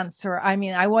didn't dance,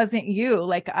 I wasn't you.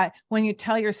 Like, when you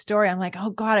tell your story, I'm like,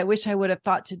 oh God, I wish I would have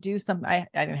thought to do something. I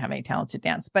didn't have any talent to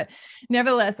dance, but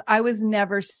nevertheless, I was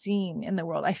never seen in the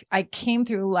world. I came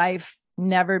through life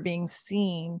never being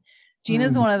seen.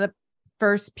 Gina's one of the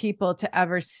first people to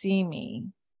ever see me,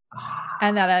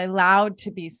 and that I allowed to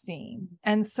be seen.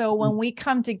 And so when we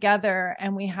come together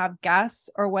and we have guests,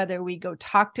 or whether we go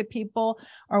talk to people,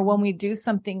 or when we do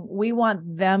something, we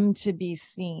want them to be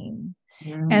seen.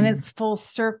 And it's full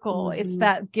circle. It's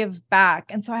that give back.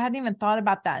 And so I hadn't even thought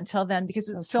about that until then, because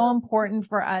it's so important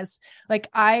for us. Like,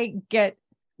 I get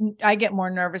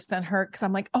more nervous than her, because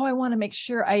I'm like, oh, I want to make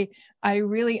sure I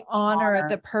really honor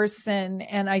the person,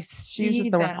 and I see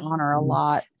uses the word honor a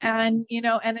lot. And,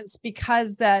 and it's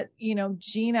because that,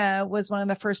 Gina was one of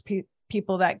the first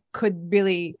people that could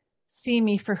really see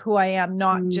me for who I am,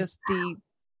 not just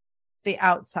the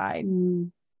outside.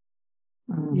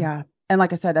 Yeah. And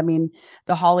like I said,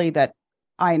 the Holly that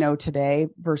I know today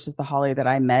versus the Holly that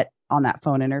I met on that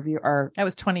phone interview that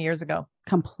was 20 years ago.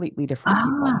 Completely different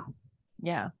people.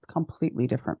 Yeah. Completely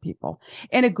different people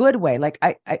in a good way. Like,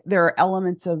 I there are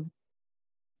elements of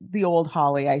the old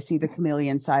Holly. I see the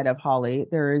chameleon side of Holly.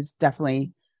 There is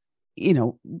definitely,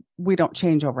 we don't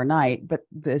change overnight, but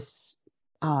this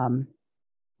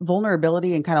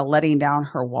vulnerability and kind of letting down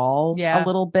her walls a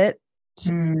little bit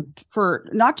for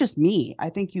not just me. I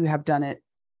think you have done it.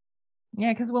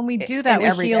 Yeah. Because when we do that,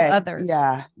 we heal others.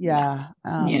 Yeah.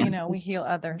 We heal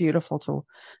others. Beautiful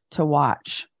to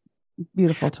watch.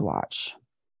 Beautiful to watch.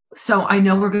 So I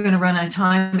know we're going to run out of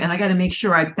time, and I got to make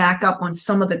sure I back up on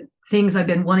some of the things I've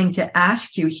been wanting to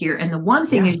ask you here. And the one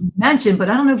thing is, you mentioned, but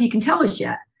I don't know if you can tell us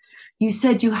yet. You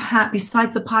said you have,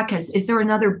 besides the podcast, is there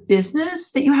another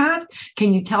business that you have?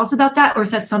 Can you tell us about that? Or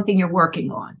is that something you're working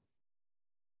on?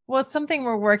 Well, it's something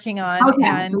we're working on. Okay.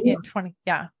 And in 20,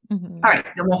 yeah. Mm-hmm. All right.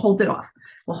 Then we'll hold it off.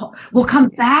 We'll come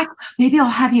back. Maybe I'll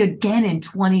have you again in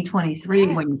 2023.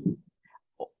 Yes. When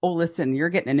Oh, listen, you're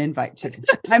getting an invite too.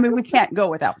 We can't go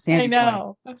without Sandy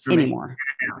anymore.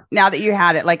 Now that you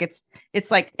had it, like it's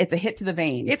like it's a hit to the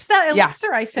veins. It's that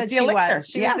elixir I said she elixir. was.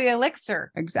 She was the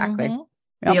elixir. Exactly.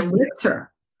 The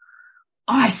elixir.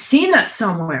 I've seen that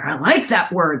somewhere. I like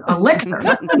that word, elixir.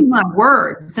 That's my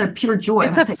word instead of pure joy.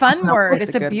 It's a fun word.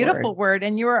 It's a good beautiful word.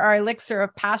 And you are our elixir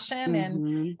of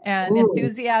passion and Ooh.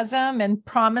 enthusiasm and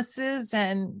promises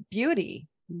and beauty.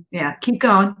 Yeah, keep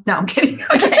going. No, I'm kidding.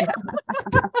 Okay.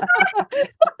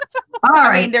 All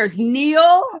right. I mean, there's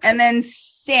Neil and then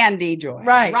Sandy Joy.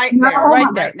 Right. Right No, there. right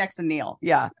Right next to Neil.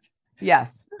 Yeah.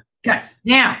 Yes. Okay.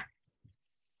 Now,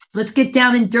 let's get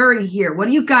down and dirty here. What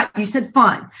do you got? You said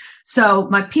fun. So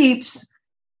my peeps,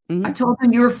 I told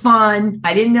them you were fun.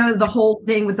 I didn't know the whole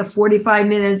thing with the 45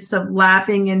 minutes of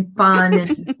laughing and fun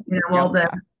and all the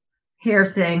hair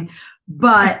thing.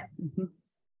 But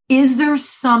is there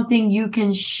something you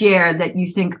can share that you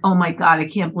think, oh my God, I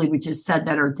can't believe we just said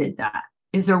that or did that?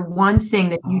 Is there one thing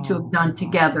that you two have done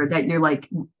together that you're like,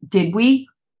 did we?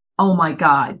 Oh my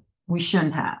God, we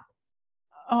shouldn't have.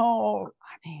 Oh,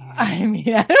 I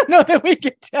mean, I don't know that we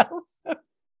could tell.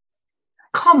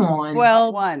 Come on.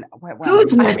 Well,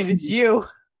 who's I missing? mean, it's you.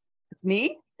 It's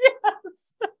me?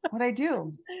 Yes. What'd I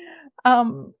do?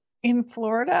 In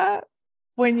Florida,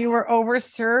 when you were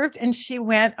overserved, and she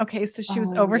went, okay, so she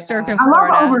was overserved in I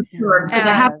Florida. love overserved because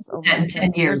I have Yes,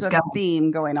 10 years There's ago. a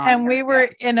theme going on. And here. we were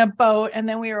in a boat, and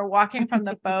then we were walking from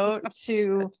the boat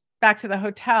back to the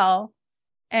hotel.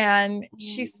 And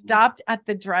she stopped at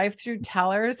the drive-through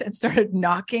tellers and started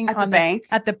knocking At on the bank.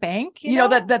 At the bank, You know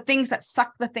the things that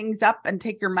suck the things up and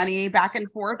take your money back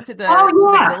and forth to the, Oh, to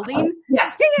the yeah. building.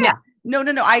 Yeah. No.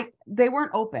 They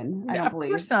weren't open. I don't Of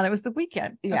believe. course not. It was the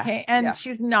weekend. Yeah, Okay. And yeah.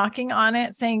 she's knocking on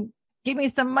it saying, give me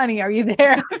some money. Are you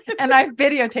there? And I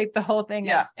videotaped the whole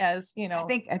thing as you know. I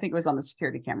think it was on the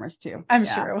security cameras too. I'm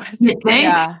Yeah. sure it was. You think?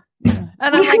 Yeah. And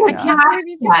I'm like, I can't believe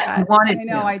you did that. I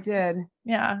know I did.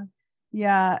 Yeah.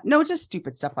 Yeah. No, just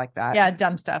stupid stuff like that. Yeah.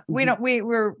 Dumb stuff. We Mhm. don't,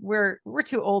 we're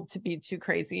too old to be too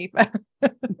crazy. But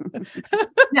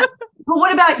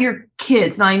what about your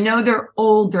kids? Now I know they're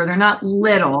older, they're not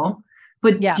little,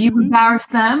 but Yeah. do you embarrass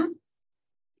them?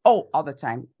 Oh, all the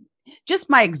time. Just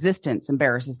my existence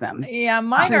embarrasses them. Yeah.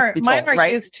 Mine Truth are be told,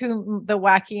 right? used to the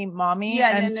wacky mommy.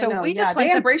 Yeah. And so we just they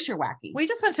went to embrace your wacky. We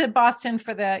just went to Boston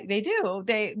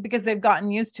because they've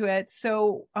gotten used to it.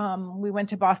 So we went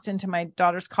to Boston to my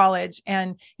daughter's college,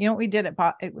 and you know what we did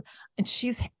and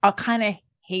she's kind of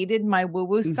hated my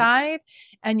woo-woo side.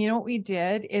 And you know what we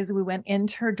did is we went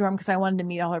into her dorm because I wanted to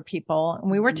meet all her people, and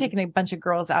we were taking a bunch of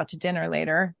girls out to dinner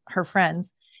later, her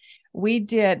friends. We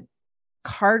did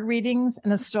card readings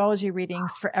and astrology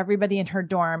readings for everybody in her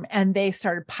dorm, and they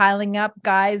started piling up,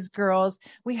 guys, girls.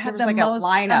 We had the most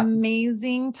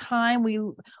amazing time.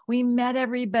 We met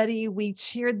everybody, we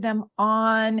cheered them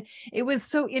on. It was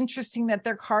so interesting that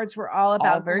their cards were all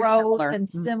about growth and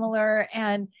similar.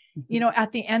 And you know,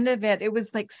 at the end of it, it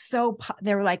was like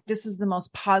they were like, this is the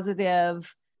most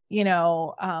positive, you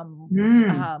know,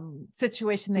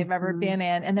 situation they've ever been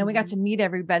in. And then we got to meet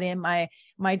everybody, and my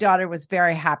daughter was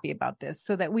very happy about this.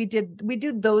 So that we do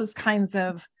those kinds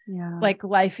of like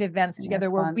life events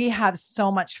together where we have so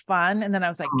much fun. And then I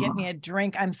was like, get me a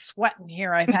drink. I'm sweating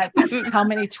here. I've had how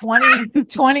many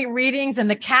 20 readings, and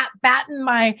the cat batting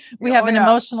we have an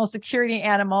emotional security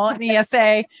animal, an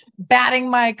ESA, batting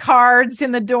my cards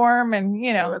in the dorm. And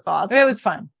you know, it was awesome. It was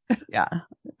fun. Yeah.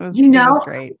 It was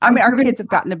great. I mean, our kids have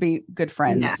gotten to be good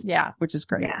friends. Yeah. Which is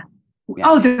great. Yeah.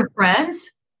 Oh, they're friends?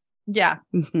 Yeah.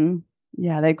 Mm-hmm.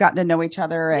 Yeah. They've gotten to know each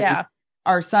other. And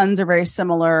our sons are very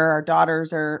similar. Our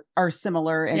daughters are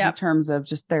similar in terms of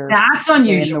just their that's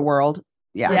unusual in the world.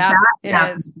 Yeah.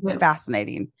 Yeah. It is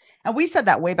fascinating. And we said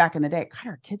that way back in the day. God,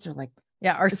 our kids are like,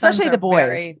 our especially sons the boys.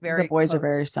 very, very the boys close. are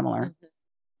very similar. Mm-hmm.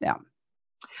 Yeah.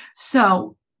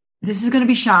 So this is going to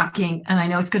be shocking, and I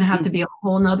know it's going to have to be a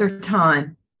whole nother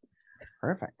time.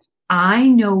 Perfect. I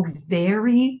know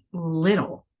very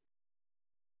little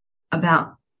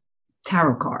about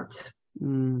tarot cards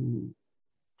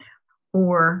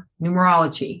or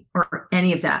numerology or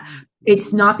any of that.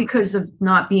 It's not because of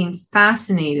not being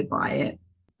fascinated by it,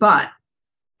 but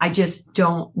I just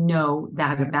don't know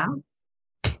that about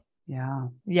it. Yeah.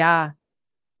 Yeah.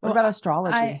 What about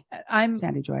astrology? I'm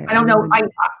Sandy Joy. I don't know.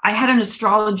 I had an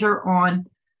astrologer on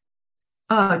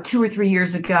 2 or 3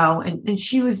 years ago, and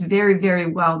she was very, very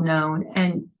well known,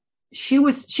 and she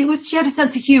had a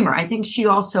sense of humor. I think she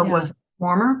also was a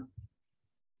performer,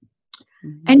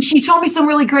 and she told me some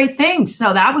really great things,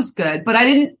 so that was good. But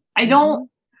I'd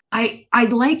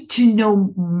like to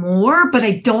know more, but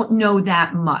I don't know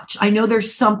that much. I know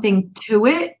there's something to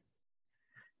it,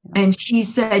 and she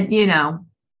said, you know,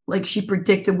 like she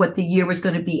predicted what the year was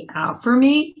going to be out for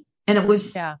me, and it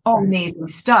was all amazing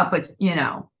stuff. But you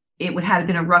know, it would have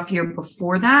been a rough year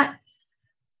before that.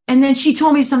 And then she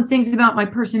told me some things about my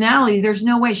personality. There's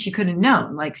no way she could have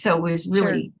known. Like, so it was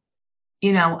really,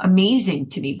 amazing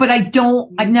to me. But I've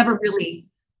never really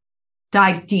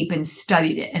dived deep and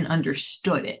studied it and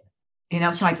understood it,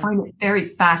 so I find it very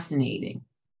fascinating.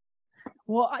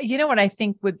 Well, you know what I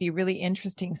think would be really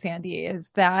interesting, Sandy,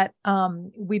 is that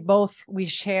we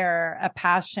share a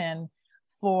passion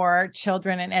for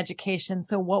children and education.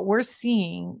 So what we're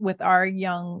seeing with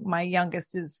my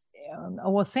youngest is,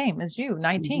 same as you,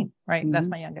 19, right? That's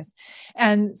my youngest.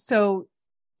 And so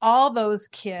all those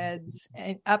kids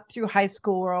up through high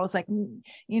school were always like,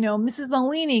 Mrs.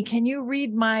 Malini, can you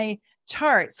read my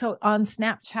chart? So on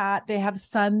Snapchat, they have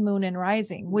sun, moon, and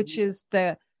rising, which is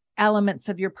the elements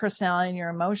of your personality and your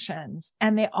emotions,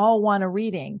 and they all want a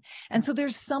reading. And so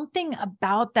there's something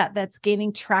about that that's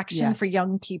gaining traction for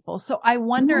young people. So I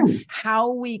wonder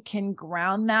how we can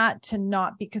ground that to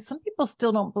not, because some people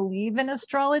still don't believe in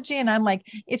astrology. And I'm like,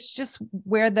 it's just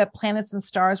where the planets and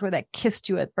stars were that kissed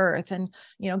you at birth. And,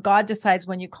 God decides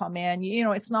when you come in,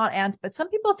 it's not but some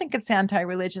people think it's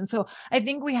anti-religion. So I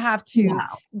think we have to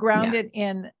ground it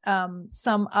in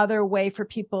some other way for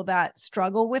people that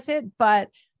struggle with it. But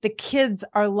the kids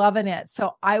are loving it.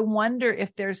 So I wonder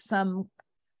if there's some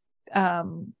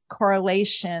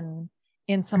correlation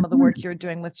in some of the work you're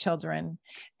doing with children,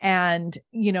 and,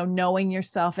 knowing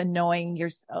yourself and knowing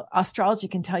astrology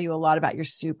can tell you a lot about your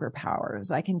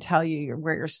superpowers. I can tell you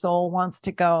where your soul wants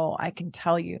to go. I can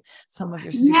tell you some of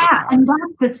your superpowers. Yeah. And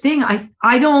that's the thing.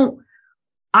 I don't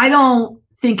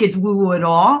think it's woo-woo at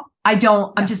all.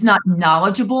 I'm just not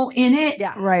knowledgeable in it.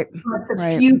 Yeah. Right. But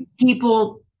the few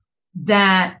people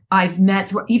that I've met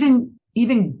through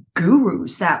even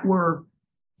gurus that were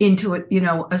into it,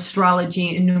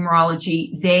 astrology and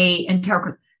numerology, and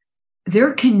tarot,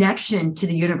 their connection to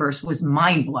the universe was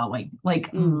mind blowing,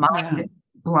 mind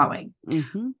blowing.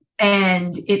 Mm-hmm.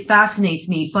 And it fascinates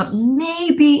me, but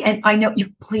maybe, and I know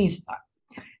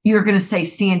you're going to say,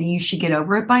 Sandy, you should get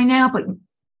over it by now, but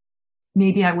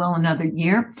maybe I will another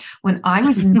year. When I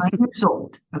was 9 years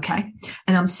old, okay,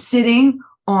 and I'm sitting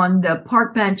on the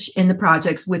park bench in the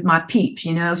projects with my peeps,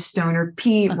 Stoner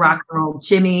Pete, rock and roll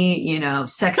Jimmy,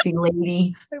 sexy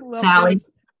lady Sally.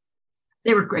 This.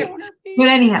 They were great. But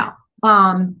anyhow,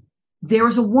 there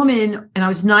was a woman, and I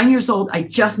was 9 years old. I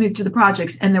just moved to the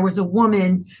projects, and there was a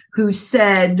woman who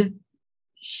said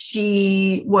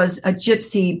she was a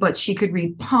gypsy, but she could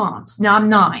read palms. Now I'm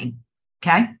 9.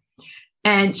 Okay.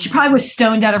 And she probably was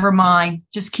stoned out of her mind.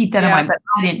 Just keep that in mind. But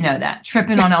I didn't know that.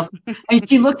 Tripping on else. And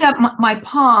she looked at my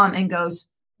palm and goes,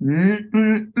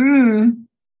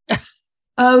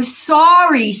 oh,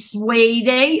 sorry,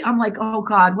 sweetie. I'm like, oh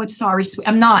God, what's sorry, sweetie?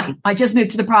 I'm 9. I just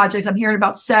moved to the projects. I'm hearing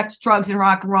about sex, drugs, and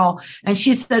rock and roll. And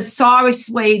she says, sorry,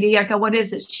 sweetie. I go, what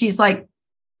is it? She's like,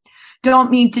 don't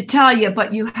mean to tell you,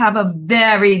 but you have a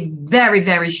very, very,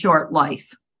 very short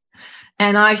life.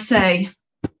 And I say,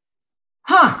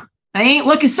 I ain't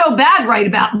looking so bad right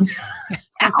about now.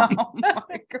 Oh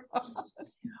my God.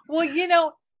 Well,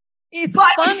 it's but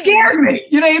funny. It scared me.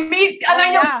 You know what I mean? And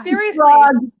I know seriously.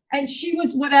 And she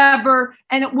was whatever,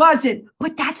 and it wasn't.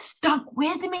 But that stuck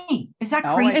with me. Is that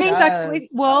crazy? It stuck with.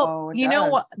 Well, you know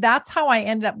what? That's how I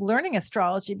ended up learning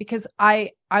astrology, because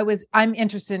I'm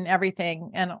interested in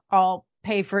everything, and I'll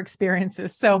pay for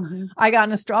experiences. So I got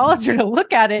an astrologer to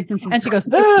look at it, and she goes,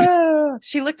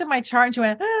 she looked at my chart and she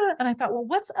went, and I thought, well,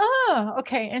 what's,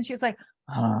 okay. And she's like,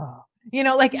 and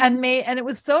it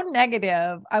was so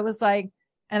negative. I was like,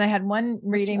 and I had one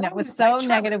reading that was so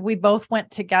negative. We both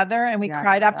went together and we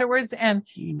cried afterwards. And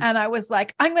I was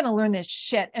like, I'm going to learn this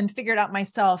shit and figure it out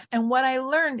myself. And what I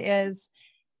learned is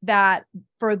that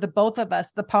for the both of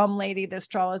us, the palm lady, the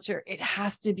astrologer, it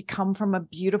has to become from a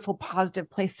beautiful, positive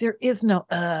place. There is no,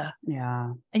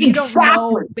 Yeah. And you don't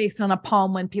know based on a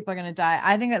palm when people are going to die.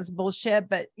 I think that's bullshit,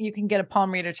 but you can get a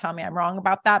palm reader tell me I'm wrong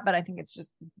about that, but I think it's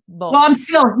just bull. Well, I'm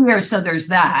still here, so there's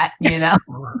that,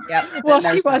 Yep. Well,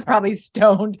 she was probably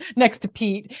stoned next to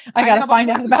Pete. I got to find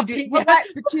out about Pete. Well,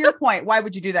 to your point, why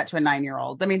would you do that to a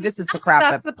 9-year-old? I mean, this is the crap.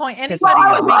 That's the point. Anybody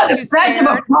that makes you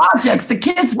scared. Projects. The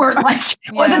kids weren't like,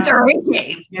 it wasn't their A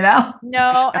game,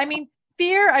 No, I mean,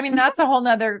 fear. I mean, that's a whole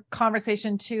nother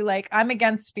conversation too. Like, I'm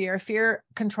against fear. Fear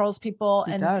controls people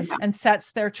and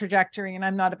sets their trajectory. And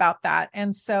I'm not about that.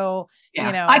 And so,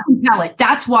 I can tell it.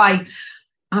 That's why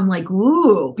I'm like,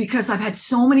 ooh, because I've had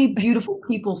so many beautiful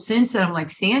people since that I'm like,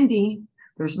 Sandy,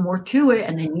 there's more to it.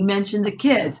 And then you mentioned the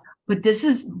kids, but this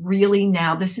is really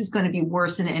now, this is going to be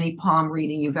worse than any palm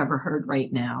reading you've ever heard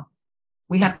right now.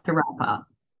 We have to wrap up.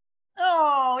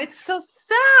 Oh, it's so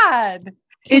sad.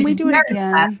 Can we do it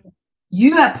again?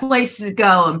 You have places to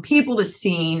go and people to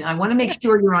see. I want to make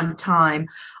sure you're on time.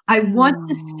 I want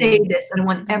to say this, and I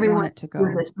want everyone to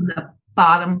hear this from the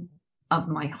bottom of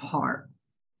my heart.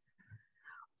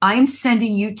 I am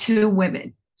sending you two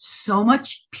women so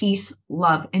much peace,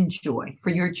 love, and joy for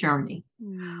your journey.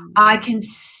 I can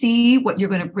see what you're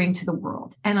going to bring to the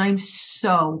world, and I'm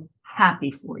so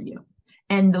happy for you.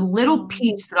 And the little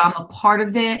piece that I'm a part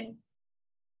of it,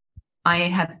 I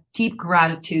have deep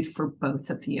gratitude for both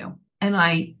of you. And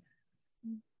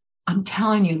I'm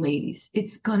telling you, ladies,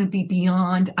 it's going to be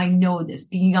beyond, I know this,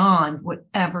 beyond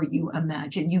whatever you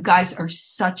imagine. You guys are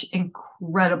such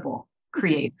incredible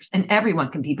creators, and everyone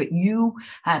can be, but you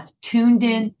have tuned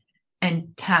in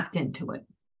and tapped into it.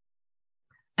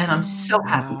 And I'm so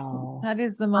happy. That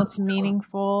is the most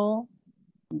meaningful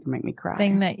make me cry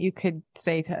thing that you could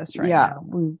say to us right now.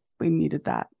 We needed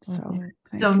that. So,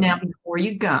 so now before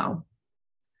you go,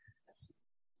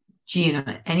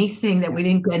 Gina, anything that we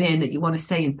didn't get in that you want to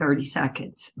say in 30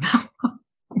 seconds?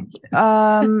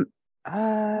 30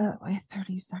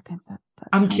 seconds.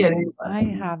 I'm kidding. I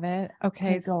have it.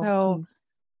 Okay. So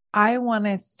I want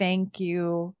to thank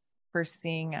you for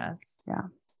seeing us. Yeah.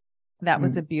 That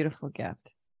was a beautiful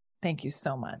gift. Thank you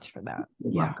so much for that.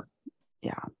 Yeah.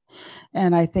 Yeah.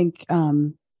 And I think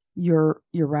you're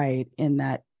right in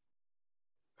that.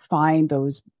 Find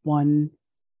those 1-2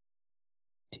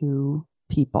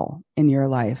 people in your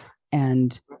life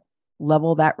and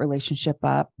level that relationship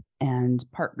up and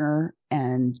partner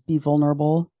and be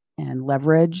vulnerable and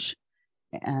leverage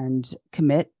and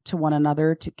commit to one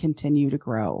another to continue to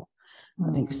grow.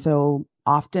 I think so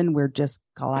often we're just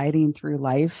gliding through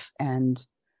life, and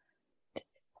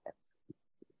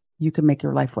you can make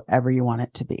your life whatever you want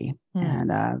it to be.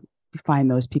 And find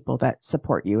those people that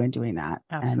support you in doing that.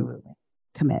 Absolutely. And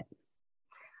commit.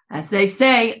 As they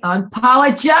say,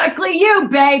 unapologetically you,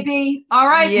 baby. All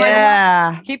right.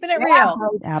 Yeah. Keeping it real.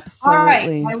 Absolutely. All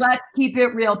right. My Let's Keep It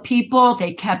Real people.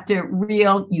 They kept it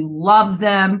real. You love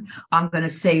them. I'm going to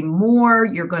say more.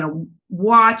 You're going to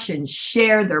watch and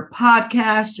share their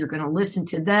podcast. You're going to listen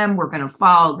to them. We're going to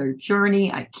follow their journey.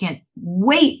 I can't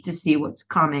wait to see what's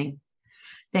coming.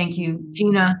 Thank you,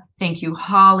 Gina. Thank you,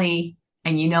 Holly.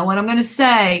 And you know what I'm going to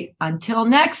say? Until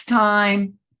next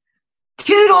time,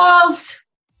 toodles.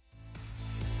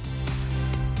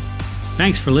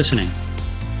 Thanks for listening.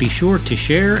 Be sure to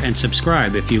share and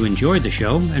subscribe if you enjoyed the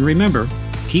show. And remember,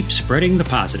 keep spreading the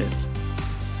positive.